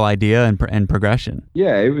idea and progression.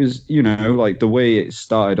 Yeah, it was, you know, like the way it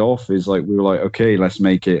started off is like, we were like, okay, let's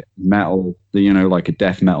make it metal, you know, like a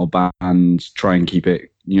death metal band, try and keep it,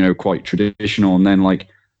 you know, quite traditional. And then like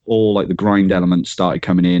all like the grind elements started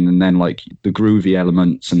coming in, and then like the groovy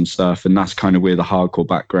elements and stuff. And that's kind of where the hardcore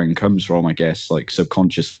background comes from, I guess, like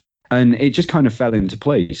subconscious. And it just kind of fell into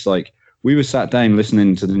place. Like, we were sat down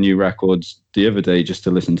listening to the new records the other day just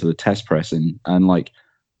to listen to the test pressing. And like,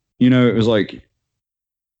 you know, it was like,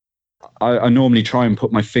 I normally try and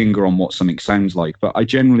put my finger on what something sounds like, but I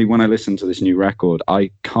generally, when I listen to this new record, I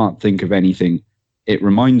can't think of anything it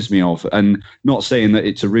reminds me of. And not saying that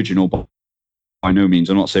it's original, but by no means.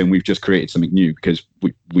 I'm not saying we've just created something new, because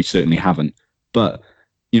we certainly haven't. But,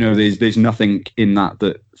 you know, there's nothing in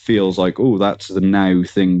that feels like, oh, that's the now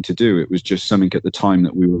thing to do. It was just something at the time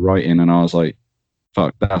that we were writing, and I was like,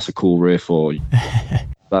 fuck, that's a cool riff, or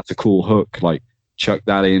that's a cool hook. Like, chuck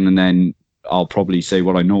that in, and then I'll probably say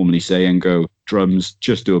what I normally say and go, drums,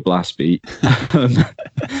 just do a blast beat.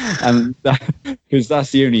 And because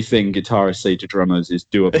that's the only thing guitarists say to drummers is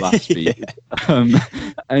do a blast beat.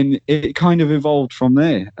 And it kind of evolved from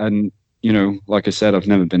there. And, you know, like I said, I've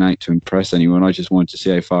never been out to impress anyone. I just wanted to see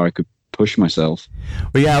how far I could push myself.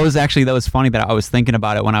 Well, yeah, that was funny that I was thinking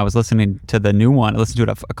about it when I was listening to the new one. I listened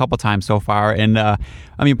to it a couple times so far. And I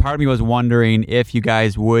mean, part of me was wondering if you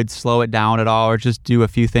guys would slow it down at all, or just do a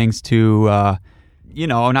few things to, you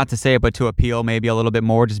know, not to say it, but to appeal maybe a little bit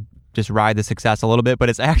more, just ride the success a little bit. But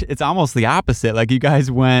it's almost the opposite. Like, you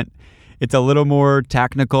guys went, it's a little more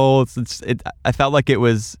technical. I felt like it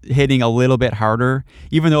was hitting a little bit harder,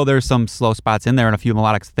 even though there's some slow spots in there and a few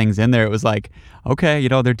melodic things in there. It was like, okay, you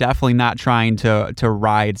know, they're definitely not trying to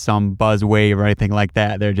ride some buzz wave or anything like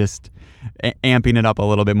that. They're just amping it up a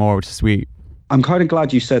little bit more, which is sweet. I'm kind of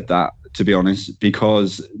glad you said that, to be honest,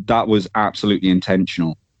 because that was absolutely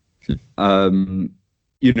intentional.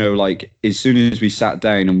 You know, like, as soon as we sat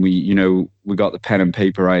down and we got the pen and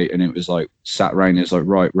paper out, and it was like, sat around, it's like,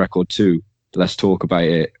 right, record 2, let's talk about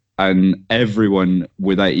it. And everyone,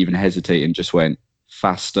 without even hesitating, just went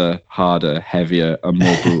faster, harder, heavier, and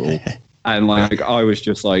more brutal. And like, I was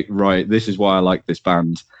just like, right, this is why I like this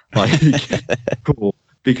band. Like, cool.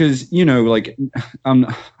 Because, you know, like,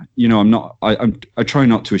 I try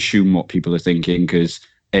not to assume what people are thinking, because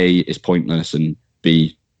A, it's pointless, and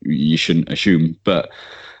B, you shouldn't assume. But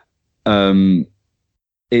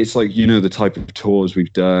it's like, you know, the type of tours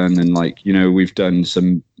we've done, and like, you know, we've done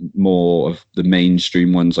some more of the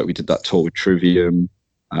mainstream ones. Like, we did that tour with Trivium,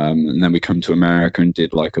 and then we come to America and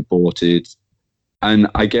did like Aborted. And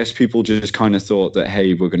I guess people just kind of thought that,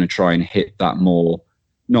 hey, we're going to try and hit that more,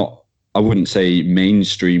 not, I wouldn't say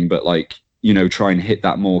mainstream, but like, you know, try and hit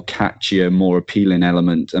that more catchier, more appealing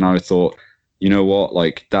element. And I thought, you know what,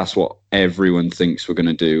 like, that's what everyone thinks we're going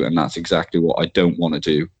to do, and that's exactly what I don't want to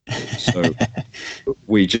do. So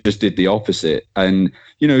we just did the opposite. And,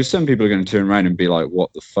 you know, some people are going to turn around and be like,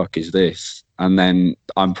 what the fuck is this? And then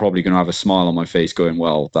I'm probably going to have a smile on my face going,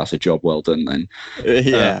 well, that's a job well done then.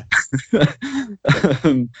 Yeah.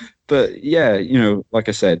 But yeah, you know, like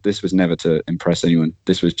I said, this was never to impress anyone.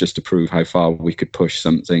 This was just to prove how far we could push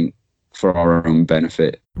something for our own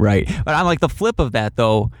benefit. Right. But on like the flip of that,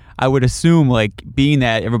 though, I would assume, like, being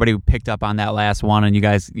that everybody picked up on that last one and you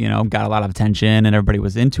guys, you know, got a lot of attention and everybody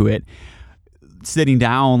was into it, sitting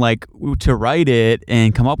down like to write it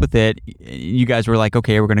and come up with it, you guys were like,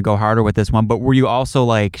 okay, we're going to go harder with this one. But were you also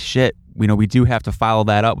like, shit, you know, we do have to follow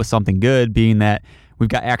that up with something good, being that we've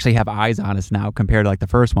got actually have eyes on us now compared to like the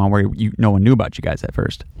first one where no one knew about you guys at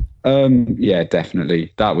first? Yeah,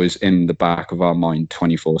 definitely. That was in the back of our mind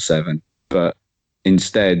 24/7. But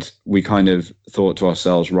instead, we kind of thought to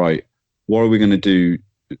ourselves, right, what are we going to do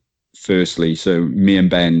firstly? So me and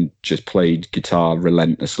Ben just played guitar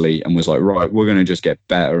relentlessly and was like, right, we're going to just get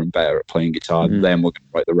better and better at playing guitar. Mm-hmm. Then we're going to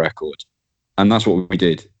write the record. And that's what we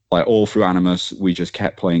did. Like, all through Animus, we just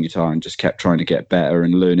kept playing guitar and just kept trying to get better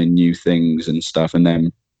and learning new things and stuff. And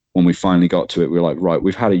then when we finally got to it, we were like, right,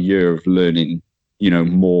 we've had a year of learning, you know,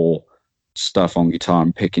 more stuff on guitar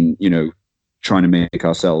and picking, you know, trying to make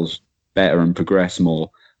ourselves better and progress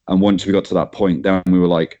more. And once we got to that point, then we were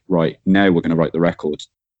like, right, now we're going to write the record.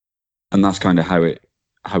 And that's kind of how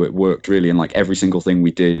it worked, really. And like every single thing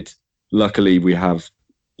we did, luckily we have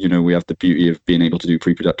the beauty of being able to do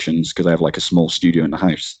pre-productions, because I have like a small studio in the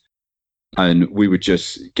house. And we would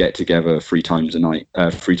just get together 3 times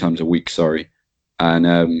a week.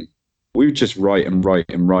 And we would just write and write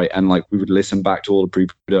and write, and like we would listen back to all the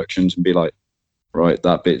pre-productions and be like, right,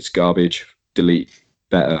 that bit's garbage, delete,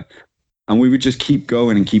 better. And we would just keep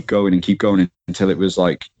going and keep going and keep going until it was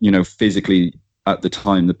like, physically at the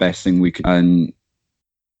time the best thing we could. And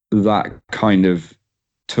that kind of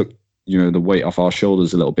took, the weight off our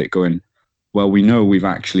shoulders a little bit, going, well, we know we've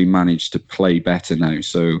actually managed to play better now.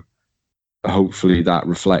 So hopefully that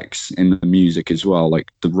reflects in the music as well,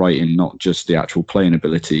 like the writing, not just the actual playing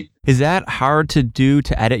ability. Is that hard to do,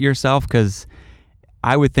 to edit yourself? Because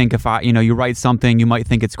I would think if you write something, you might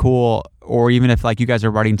think it's cool, or even if like you guys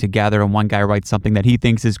are writing together and one guy writes something that he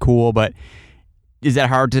thinks is cool, but is that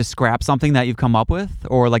hard to scrap something that you've come up with?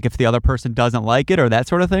 Or like if the other person doesn't like it or that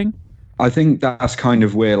sort of thing? I think that's kind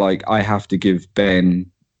of where like I have to give Ben,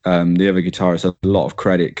 the other guitarist, a lot of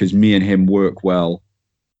credit, because me and him work well,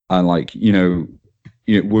 and like we're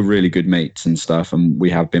really good mates and stuff, and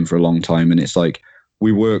we have been for a long time, and it's like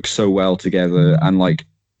we work so well together, and like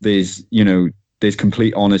there's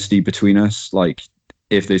complete honesty between us. Like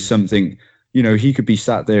if there's something, he could be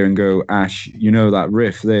sat there and go, Ash, that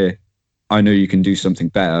riff there, I know you can do something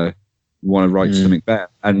better, want to write something better,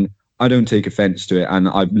 and I don't take offense to it, and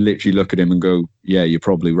I literally look at him and go, yeah, you're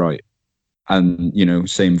probably right. And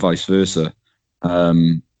same vice versa.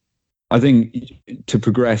 I think to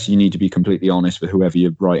progress, you need to be completely honest with whoever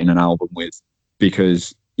you're writing an album with,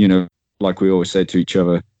 because like we always said to each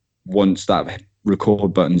other, once that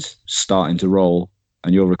record button's starting to roll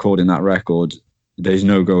and you're recording that record, there's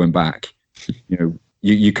no going back.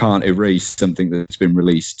 You can't erase something that's been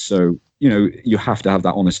released, so you have to have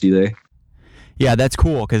that honesty there. Yeah, that's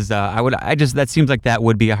cool, because that seems like that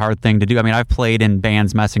would be a hard thing to do. I mean, I've played in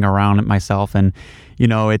bands messing around myself, and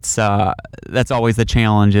it's that's always the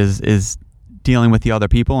challenge is dealing with the other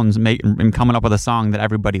people and coming up with a song that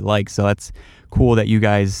everybody likes. So that's cool that you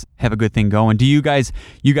guys have a good thing going. Do you guys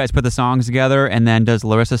put the songs together, and then does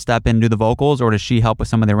Larissa step in and do the vocals, or does she help with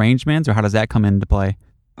some of the arrangements, or how does that come into play?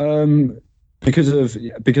 Because of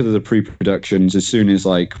the pre-productions, as soon as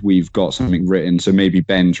like we've got something written, so maybe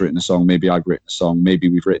Ben's written a song, maybe I've written a song, maybe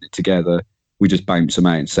we've written it together, we just bounce them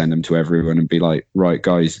out and send them to everyone and be like, right,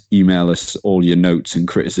 guys, email us all your notes and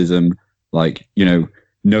criticism, like,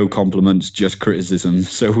 no compliments, just criticism,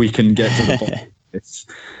 so we can get to the bottom of this.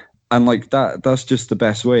 And like that's just the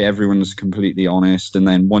best way. Everyone's completely honest. And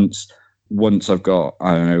then once I've got,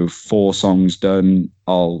 4 songs done,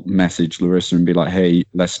 I'll message Larissa and be like, hey,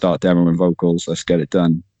 let's start demoing vocals, let's get it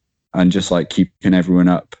done. And just like keeping everyone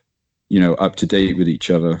up to date with each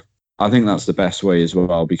other. I think that's the best way as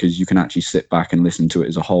well, because you can actually sit back and listen to it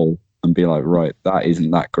as a whole and be like, right, that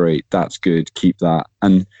isn't that great, that's good, keep that.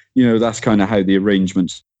 And that's kind of how the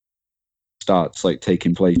arrangement starts, like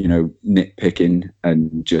taking place, nitpicking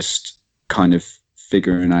and just kind of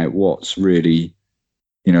figuring out what's really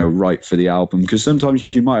right for the album. Because sometimes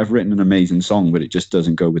you might have written an amazing song, but it just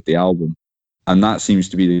doesn't go with the album. And that seems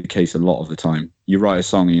to be the case a lot of the time. You write a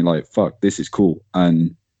song and you're like, fuck, this is cool.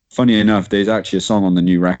 And funny enough, there's actually a song on the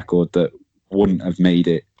new record that wouldn't have made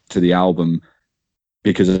it to the album,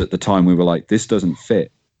 because at the time we were like, this doesn't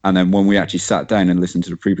fit. And then when we actually sat down and listened to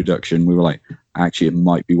the pre-production, we were like, actually, it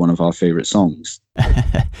might be one of our favorite songs.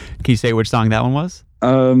 Can you say which song that one was?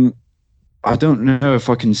 I don't know if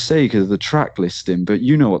I can say because of the track listing, but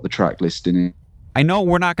you know what the track listing is. I know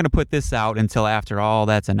we're not going to put this out until after all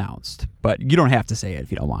that's announced, but you don't have to say it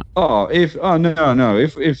if you don't want. No.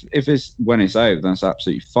 If it's when it's out, that's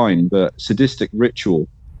absolutely fine. But Sadistic Ritual.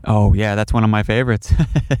 Oh yeah, that's one of my favorites.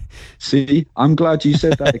 See, I'm glad you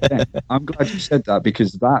said that again. I'm glad you said that,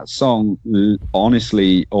 because that song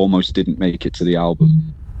honestly almost didn't make it to the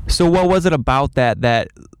album. So what was it about that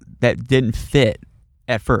didn't fit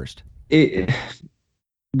at first? We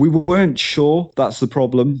weren't sure. That's the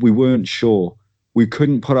problem. We weren't sure. We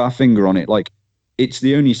couldn't put our finger on it. Like, it's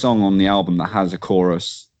the only song on the album that has a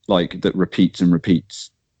chorus, like, that repeats and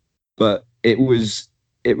repeats. But it was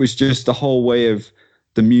just the whole way of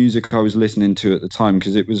the music I was listening to at the time,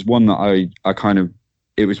 because it was one that I kind of,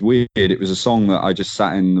 it was weird. It was a song that I just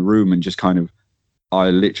sat in the room and just kind of, I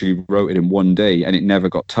literally wrote it in one day, and it never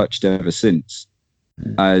got touched ever since.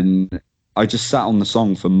 And I just sat on the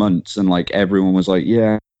song for months, and like everyone was like,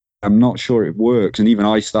 yeah, I'm not sure it works. And even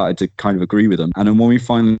I started to kind of agree with them. And then when we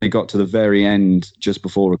finally got to the very end, just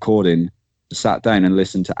before recording, sat down and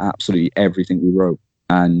listened to absolutely everything we wrote.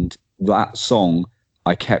 And that song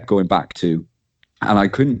I kept going back to, and I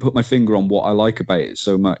couldn't put my finger on what I like about it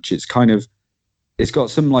so much. It's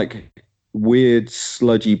got some like weird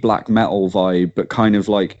sludgy black metal vibe, but kind of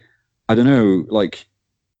like, I don't know, like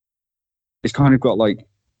it's kind of got like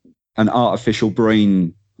an Artificial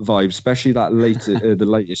Brain vibe, especially that the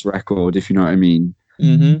latest record, if you know what I mean.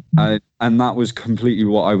 And that was completely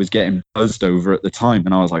what I was getting buzzed over at the time.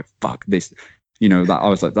 And I was like, fuck this, I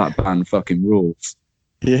was like, that band fucking rules.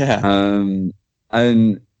 Yeah.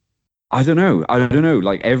 And I don't know.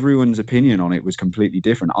 Like, everyone's opinion on it was completely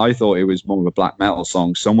different. I thought it was more of a black metal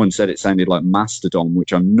song. Someone said it sounded like Mastodon,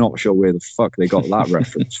 which I'm not sure where the fuck they got that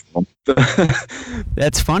reference from.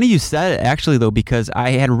 That's funny you said it, actually, though, because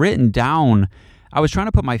I had written down, I was trying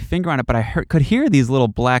to put my finger on it, but I could hear these little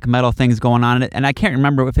black metal things going on in it, and I can't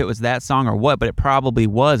remember if it was that song or what, but it probably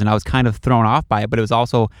was, and I was kind of thrown off by it, but it was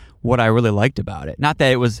also what I really liked about it. Not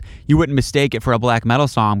that it was, you wouldn't mistake it for a black metal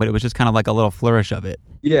song, but it was just kind of like a little flourish of it.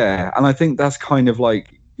 Yeah, and I think that's kind of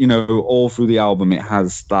like, all through the album, it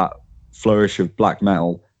has that flourish of black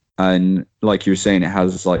metal, and like you were saying, it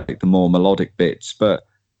has like the more melodic bits, but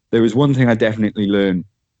there was one thing I definitely learned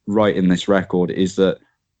right in this record, is that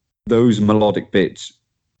those melodic bits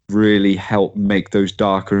really help make those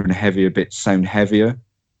darker and heavier bits sound heavier.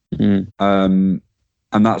 And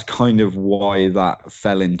that's kind of why that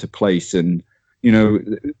fell into place. And,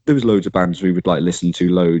 there was loads of bands we would like listen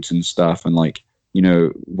to loads and stuff. And like,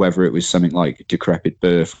 whether it was something like Decrepit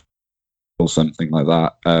Birth or something like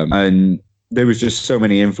that. And there was just so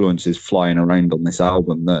many influences flying around on this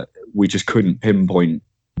album that we just couldn't pinpoint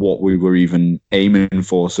what we were even aiming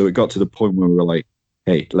for. So it got to the point where we were like,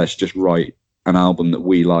 hey, let's just write an album that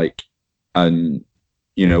we like, and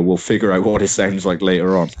we'll figure out what it sounds like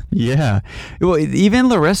later on. Yeah. Well, even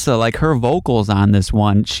Larissa, like her vocals on this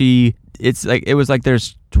one, it was like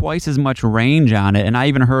there's twice as much range on it, and I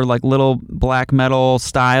even heard like little black metal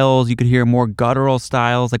styles. You could hear more guttural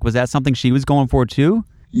styles. Like, was that something she was going for too?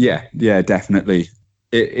 Yeah, definitely.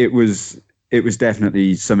 It was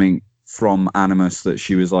definitely something from Animus that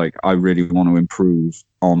she was like, I really want to improve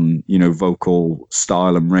on, vocal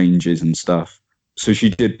style and ranges and stuff. So she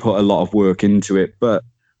did put a lot of work into it. But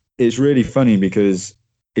it's really funny because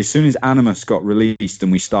as soon as Animus got released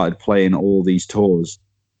and we started playing all these tours,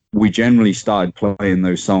 we generally started playing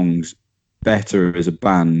those songs better as a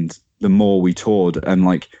band the more we toured. And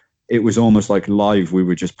like, it was almost like live, we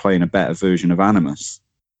were just playing a better version of Animus.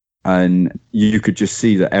 And you could just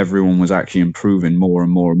see that everyone was actually improving more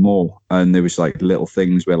and more and more. And there was like little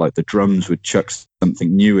things where like the drums would chuck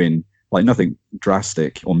something new in, like nothing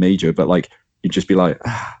drastic or major, but like you'd just be like,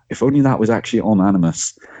 if only that was actually on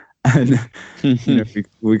Animus. And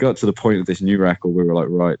we got to the point of this new record where we were like,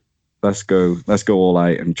 right, let's go all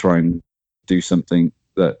out and try and do something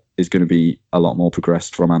that is going to be a lot more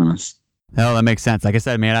progressed from Animus. No, that makes sense. Like I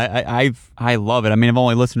said, man, I love it. I mean, I've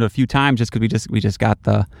only listened to it a few times just because we just got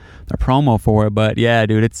the promo for it. But yeah,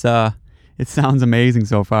 dude, it sounds amazing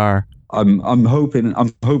so far. I'm hoping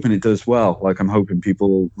it does well. Like, I'm hoping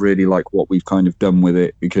people really like what we've kind of done with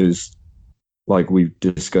it, because like we've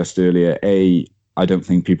discussed earlier, I don't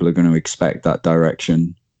think people are going to expect that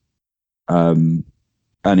direction. And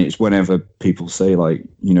it's whenever people say like,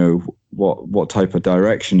 what type of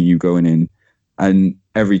direction are you going in? And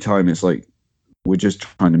every time it's like, we're just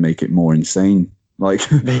trying to make it more insane. Like,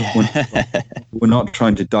 we're not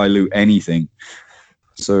trying to dilute anything.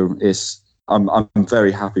 So I'm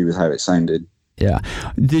very happy with how it sounded. Yeah.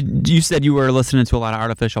 You said you were listening to a lot of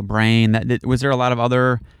Artificial Brain. Was there a lot of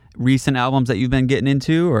other recent albums that you've been getting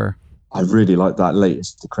into, or? I really like that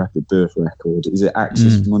latest Decrepit Birth record. Is it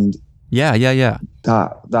Axis Mundi? Yeah.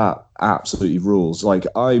 That absolutely rules. Like,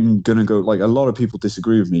 I'm gonna go. Like, a lot of people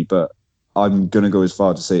disagree with me, but I'm going to go as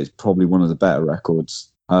far to say it's probably one of the better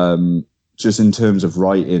records. Just in terms of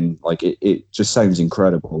writing, like it just sounds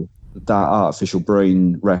incredible. That Artificial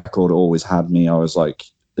Brain record always had me. I was like,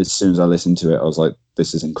 as soon as I listened to it, I was like,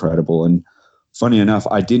 this is incredible. And funny enough,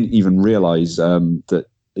 I didn't even realize that,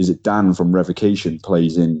 is it Dan from Revocation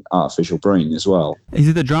plays in Artificial Brain as well? Is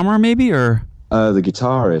it the drummer maybe, or? The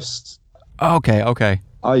guitarist. Okay.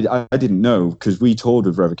 I didn't know, because we toured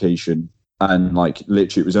with Revocation. And like,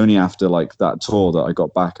 literally, it was only after like that tour that I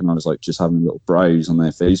got back, and I was like just having a little browse on their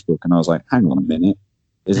Facebook, and I was like, hang on a minute,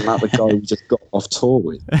 isn't that the guy we just got off tour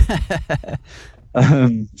with?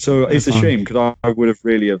 So it's a shame, because I would have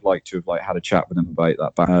really have liked to have like had a chat with him about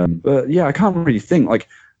that band. But yeah, I can't really think. Like,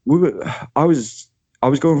 I was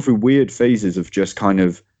going through weird phases of just kind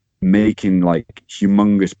of making like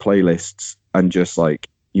humongous playlists, and just like,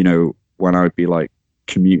 when I would be like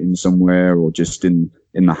commuting somewhere or just in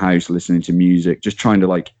the house listening to music, just trying to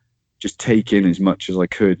like just take in as much as I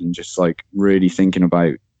could, and just like really thinking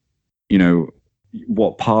about,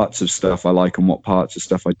 what parts of stuff I like and what parts of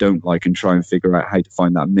stuff I don't like, and try and figure out how to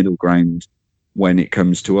find that middle ground when it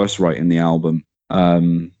comes to us writing the album.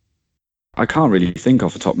 I can't really think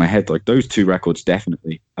off the top of my head. Like, those two records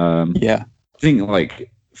definitely. I think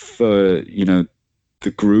like for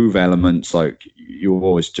the groove elements, like you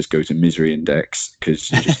always just go to Misery Index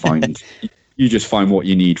because you just find what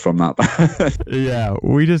you need from that band. Yeah,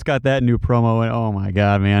 we just got that new promo, and oh my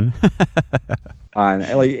god, man! And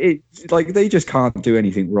like they just can't do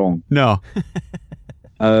anything wrong. No.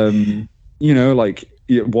 Like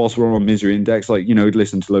whilst we're on Misery Index, like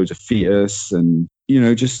listen to loads of Fetus and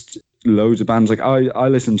just loads of bands. Like I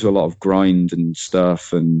listen to a lot of grind and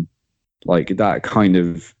stuff, and like that kind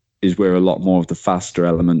of is where a lot more of the faster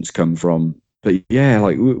elements come from. But yeah,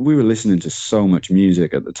 like we were listening to so much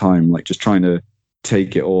music at the time, like just trying to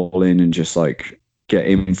take it all in and just like get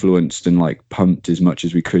influenced and like pumped as much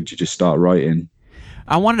as we could to just start writing.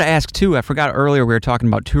 I wanted to ask too, I forgot earlier we were talking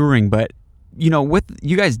about touring, but with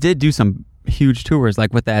you guys did do some huge tours,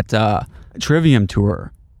 like with that Trivium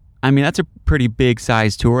tour. I mean, that's a pretty big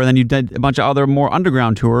size tour. And then you did a bunch of other more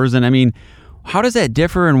underground tours. And I mean, how does that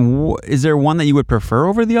differ? And is there one that you would prefer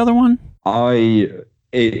over the other one?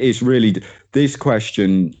 It's really this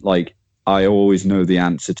question, like I always know the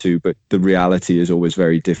answer to, but the reality is always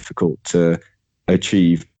very difficult to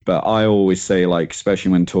achieve. But I always say, like,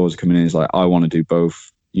 especially when tours are coming in, is like, I want to do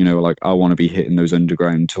both, like I want to be hitting those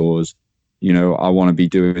underground tours. I want to be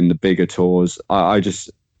doing the bigger tours. I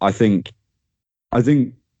think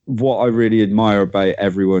what I really admire about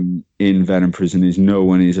everyone in Venom Prison is no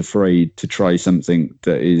one is afraid to try something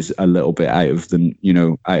that is a little bit out of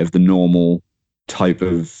the normal type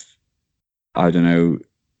of, I don't know,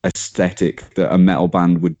 aesthetic that a metal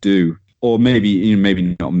band would do. Or maybe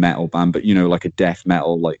not a metal band, but like a death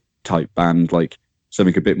metal like type band, like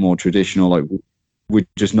something a bit more traditional. Like we're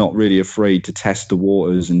just not really afraid to test the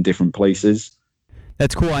waters in different places.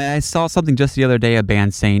 That's cool. I saw something just the other day, a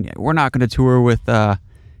band saying we're not going to tour with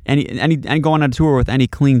any going on a tour with any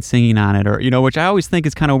clean singing on it, or which I always think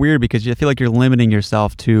is kind of weird because you feel like you're limiting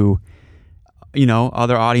yourself to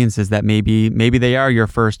other audiences that maybe they are your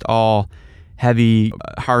first all heavy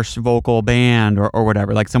harsh vocal band or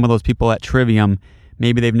whatever. Like some of those people at Trivium,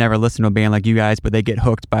 maybe they've never listened to a band like you guys, but they get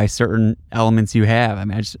hooked by certain elements you have. I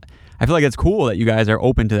mean, I feel like it's cool that you guys are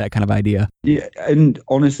open to that kind of idea. Yeah, and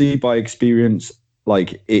honestly, by experience,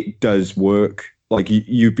 like it does work. Like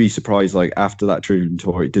you'd be surprised, like after that Trivium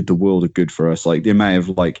tour, it did the world of good for us. Like the amount of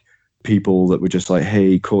like people that were just like,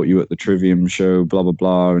 hey, caught you at the Trivium show, blah, blah,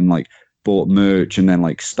 blah, and like bought merch and then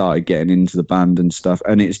like started getting into the band and stuff.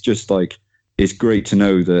 And it's just like, it's great to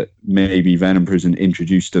know that maybe Venom Prison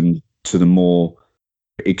introduced them to the more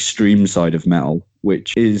extreme side of metal,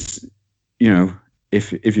 which is,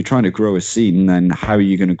 if you're trying to grow a scene, then how are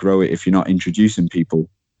you going to grow it if you're not introducing people?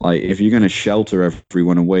 Like if you're going to shelter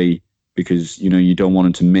everyone away because, you don't want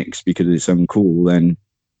them to mix because it's uncool, then,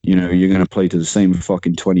 you're going to play to the same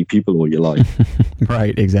fucking 20 people all your life.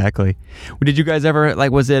 Right, exactly. Did you guys ever,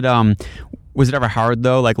 like, was it ever hard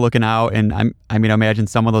though, like looking out and I imagine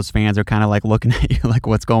some of those fans are kind of like looking at you like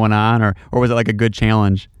what's going on, or was it like a good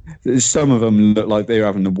challenge? Some of them look like they're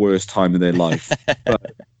having the worst time of their life.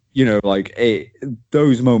 But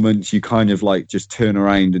those moments you kind of like just turn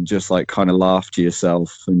around and just like kind of laugh to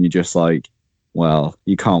yourself, and you're just like, well,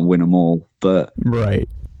 you can't win them all. But right,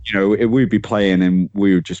 we'd be playing and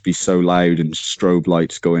we would just be so loud and strobe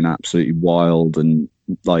lights going absolutely wild, and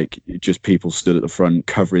like just people stood at the front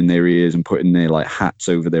covering their ears and putting their like hats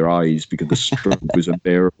over their eyes because the strobe was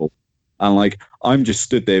unbearable. And like I'm just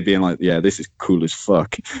stood there being like, yeah, this is cool as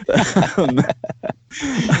fuck. And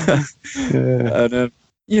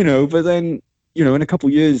but then in a couple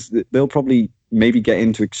of years they'll probably maybe get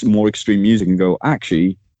into more extreme music and go,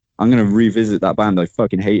 actually, I'm going to revisit that band I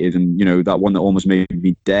fucking hated, and that one that almost made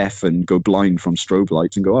me deaf and go blind from strobe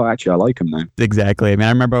lights, and go, oh, actually I like them now. Exactly. I mean,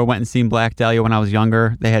 I remember I went and seen Black Dahlia when I was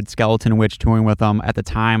younger. They had Skeleton Witch touring with them. At the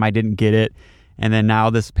time I didn't get it, and then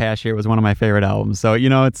now this past year was one of my favorite albums. So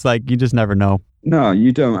it's like you just never know. No,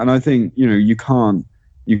 you don't. And I think you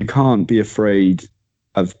can't be afraid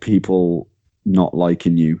of people not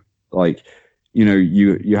liking you. Like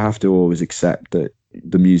you have to always accept that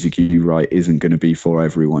the music you write isn't going to be for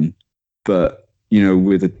everyone. But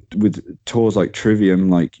with tours like Trivium,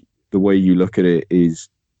 like the way you look at it is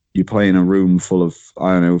you play in a room full of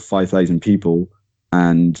 5,000 people,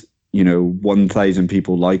 and 1,000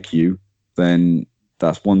 people like you, then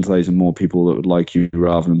that's 1,000 more people that would like you,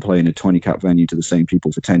 rather than playing a 20-cap venue to the same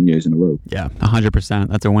people for 10 years in a row. Yeah, 100%.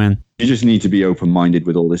 That's a win. You just need to be open-minded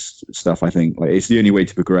with all this stuff, I think. Like it's the only way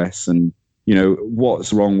to progress. And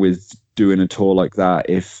what's wrong with doing a tour like that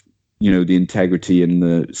if the integrity and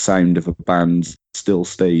the sound of a band still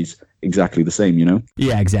stays exactly the same?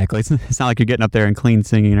 Yeah, exactly. It's not like you're getting up there and clean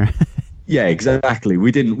singing or Yeah, exactly.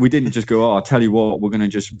 We didn't just go, I'll tell you what, we're going to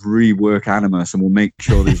just rework Animus and we'll make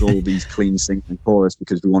sure there's all these clean singing chorus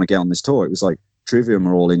because we want to get on this tour. It was like, Trivium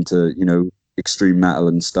are all into, you know, extreme metal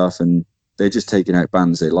and stuff, and they're just taking out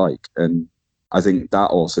bands they like. And I think that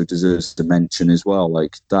also deserves to mention as well.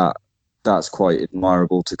 Like that's quite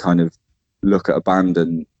admirable to kind of look at a band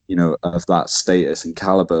and, you know, of that status and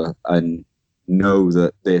caliber, and know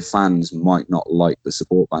that their fans might not like the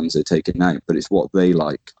support bands they're taking out, but it's what they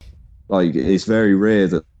like. Like, it's very rare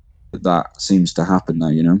that seems to happen now,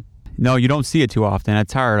 you know? No, you don't see it too often.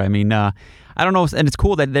 It's hard. I mean, I don't know. And it's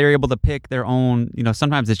cool that they're able to pick their own, you know,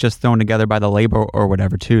 sometimes it's just thrown together by the label or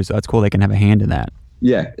whatever too. So that's cool. They can have a hand in that.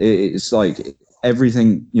 Yeah. It's like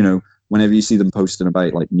everything, you know, whenever you see them posting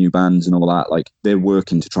about like new bands and all that, like they're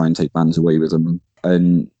working to try and take bands away with them.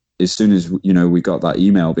 And as soon as, you know, we got that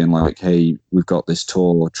email being like, hey, we've got this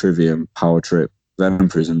tour, Trivium, Power Trip, Venom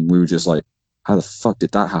Prison, we were just like, how the fuck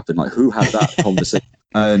did that happen? Like, who had that conversation?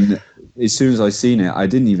 And as soon as I seen it, I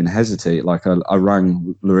didn't even hesitate. Like, I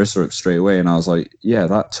rang Larissa up straight away and I was like, yeah,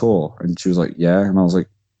 that tour. And she was like, yeah. And I was like,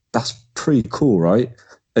 that's pretty cool, right?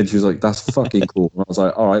 And she was like, that's fucking cool. And I was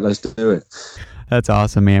like, all right, let's do it. That's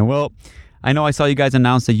awesome, man. Well, I know I saw you guys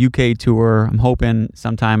announce the UK tour. I'm hoping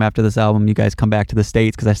sometime after this album you guys come back to the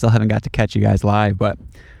States, because I still haven't got to catch you guys live, but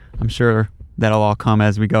I'm sure that'll all come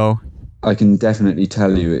as we go. I can definitely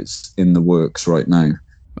tell you it's in the works right now.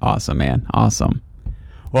 Awesome, man. Awesome.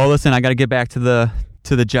 Well, listen, I got to get back to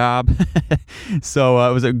the job. So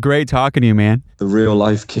it was a great talking to you, man. The real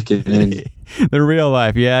life kicking in. The real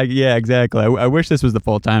life. Yeah, exactly. I wish this was the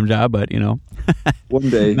full-time job, but, you know. One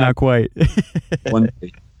day. Not quite. One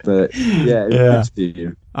day. But yeah, nice to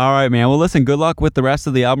you. All right, man. Well, listen, good luck with the rest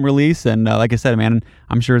of the album release. And like I said, man,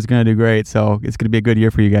 I'm sure it's going to do great. So it's going to be a good year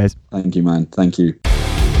for you guys. Thank you, man. Thank you.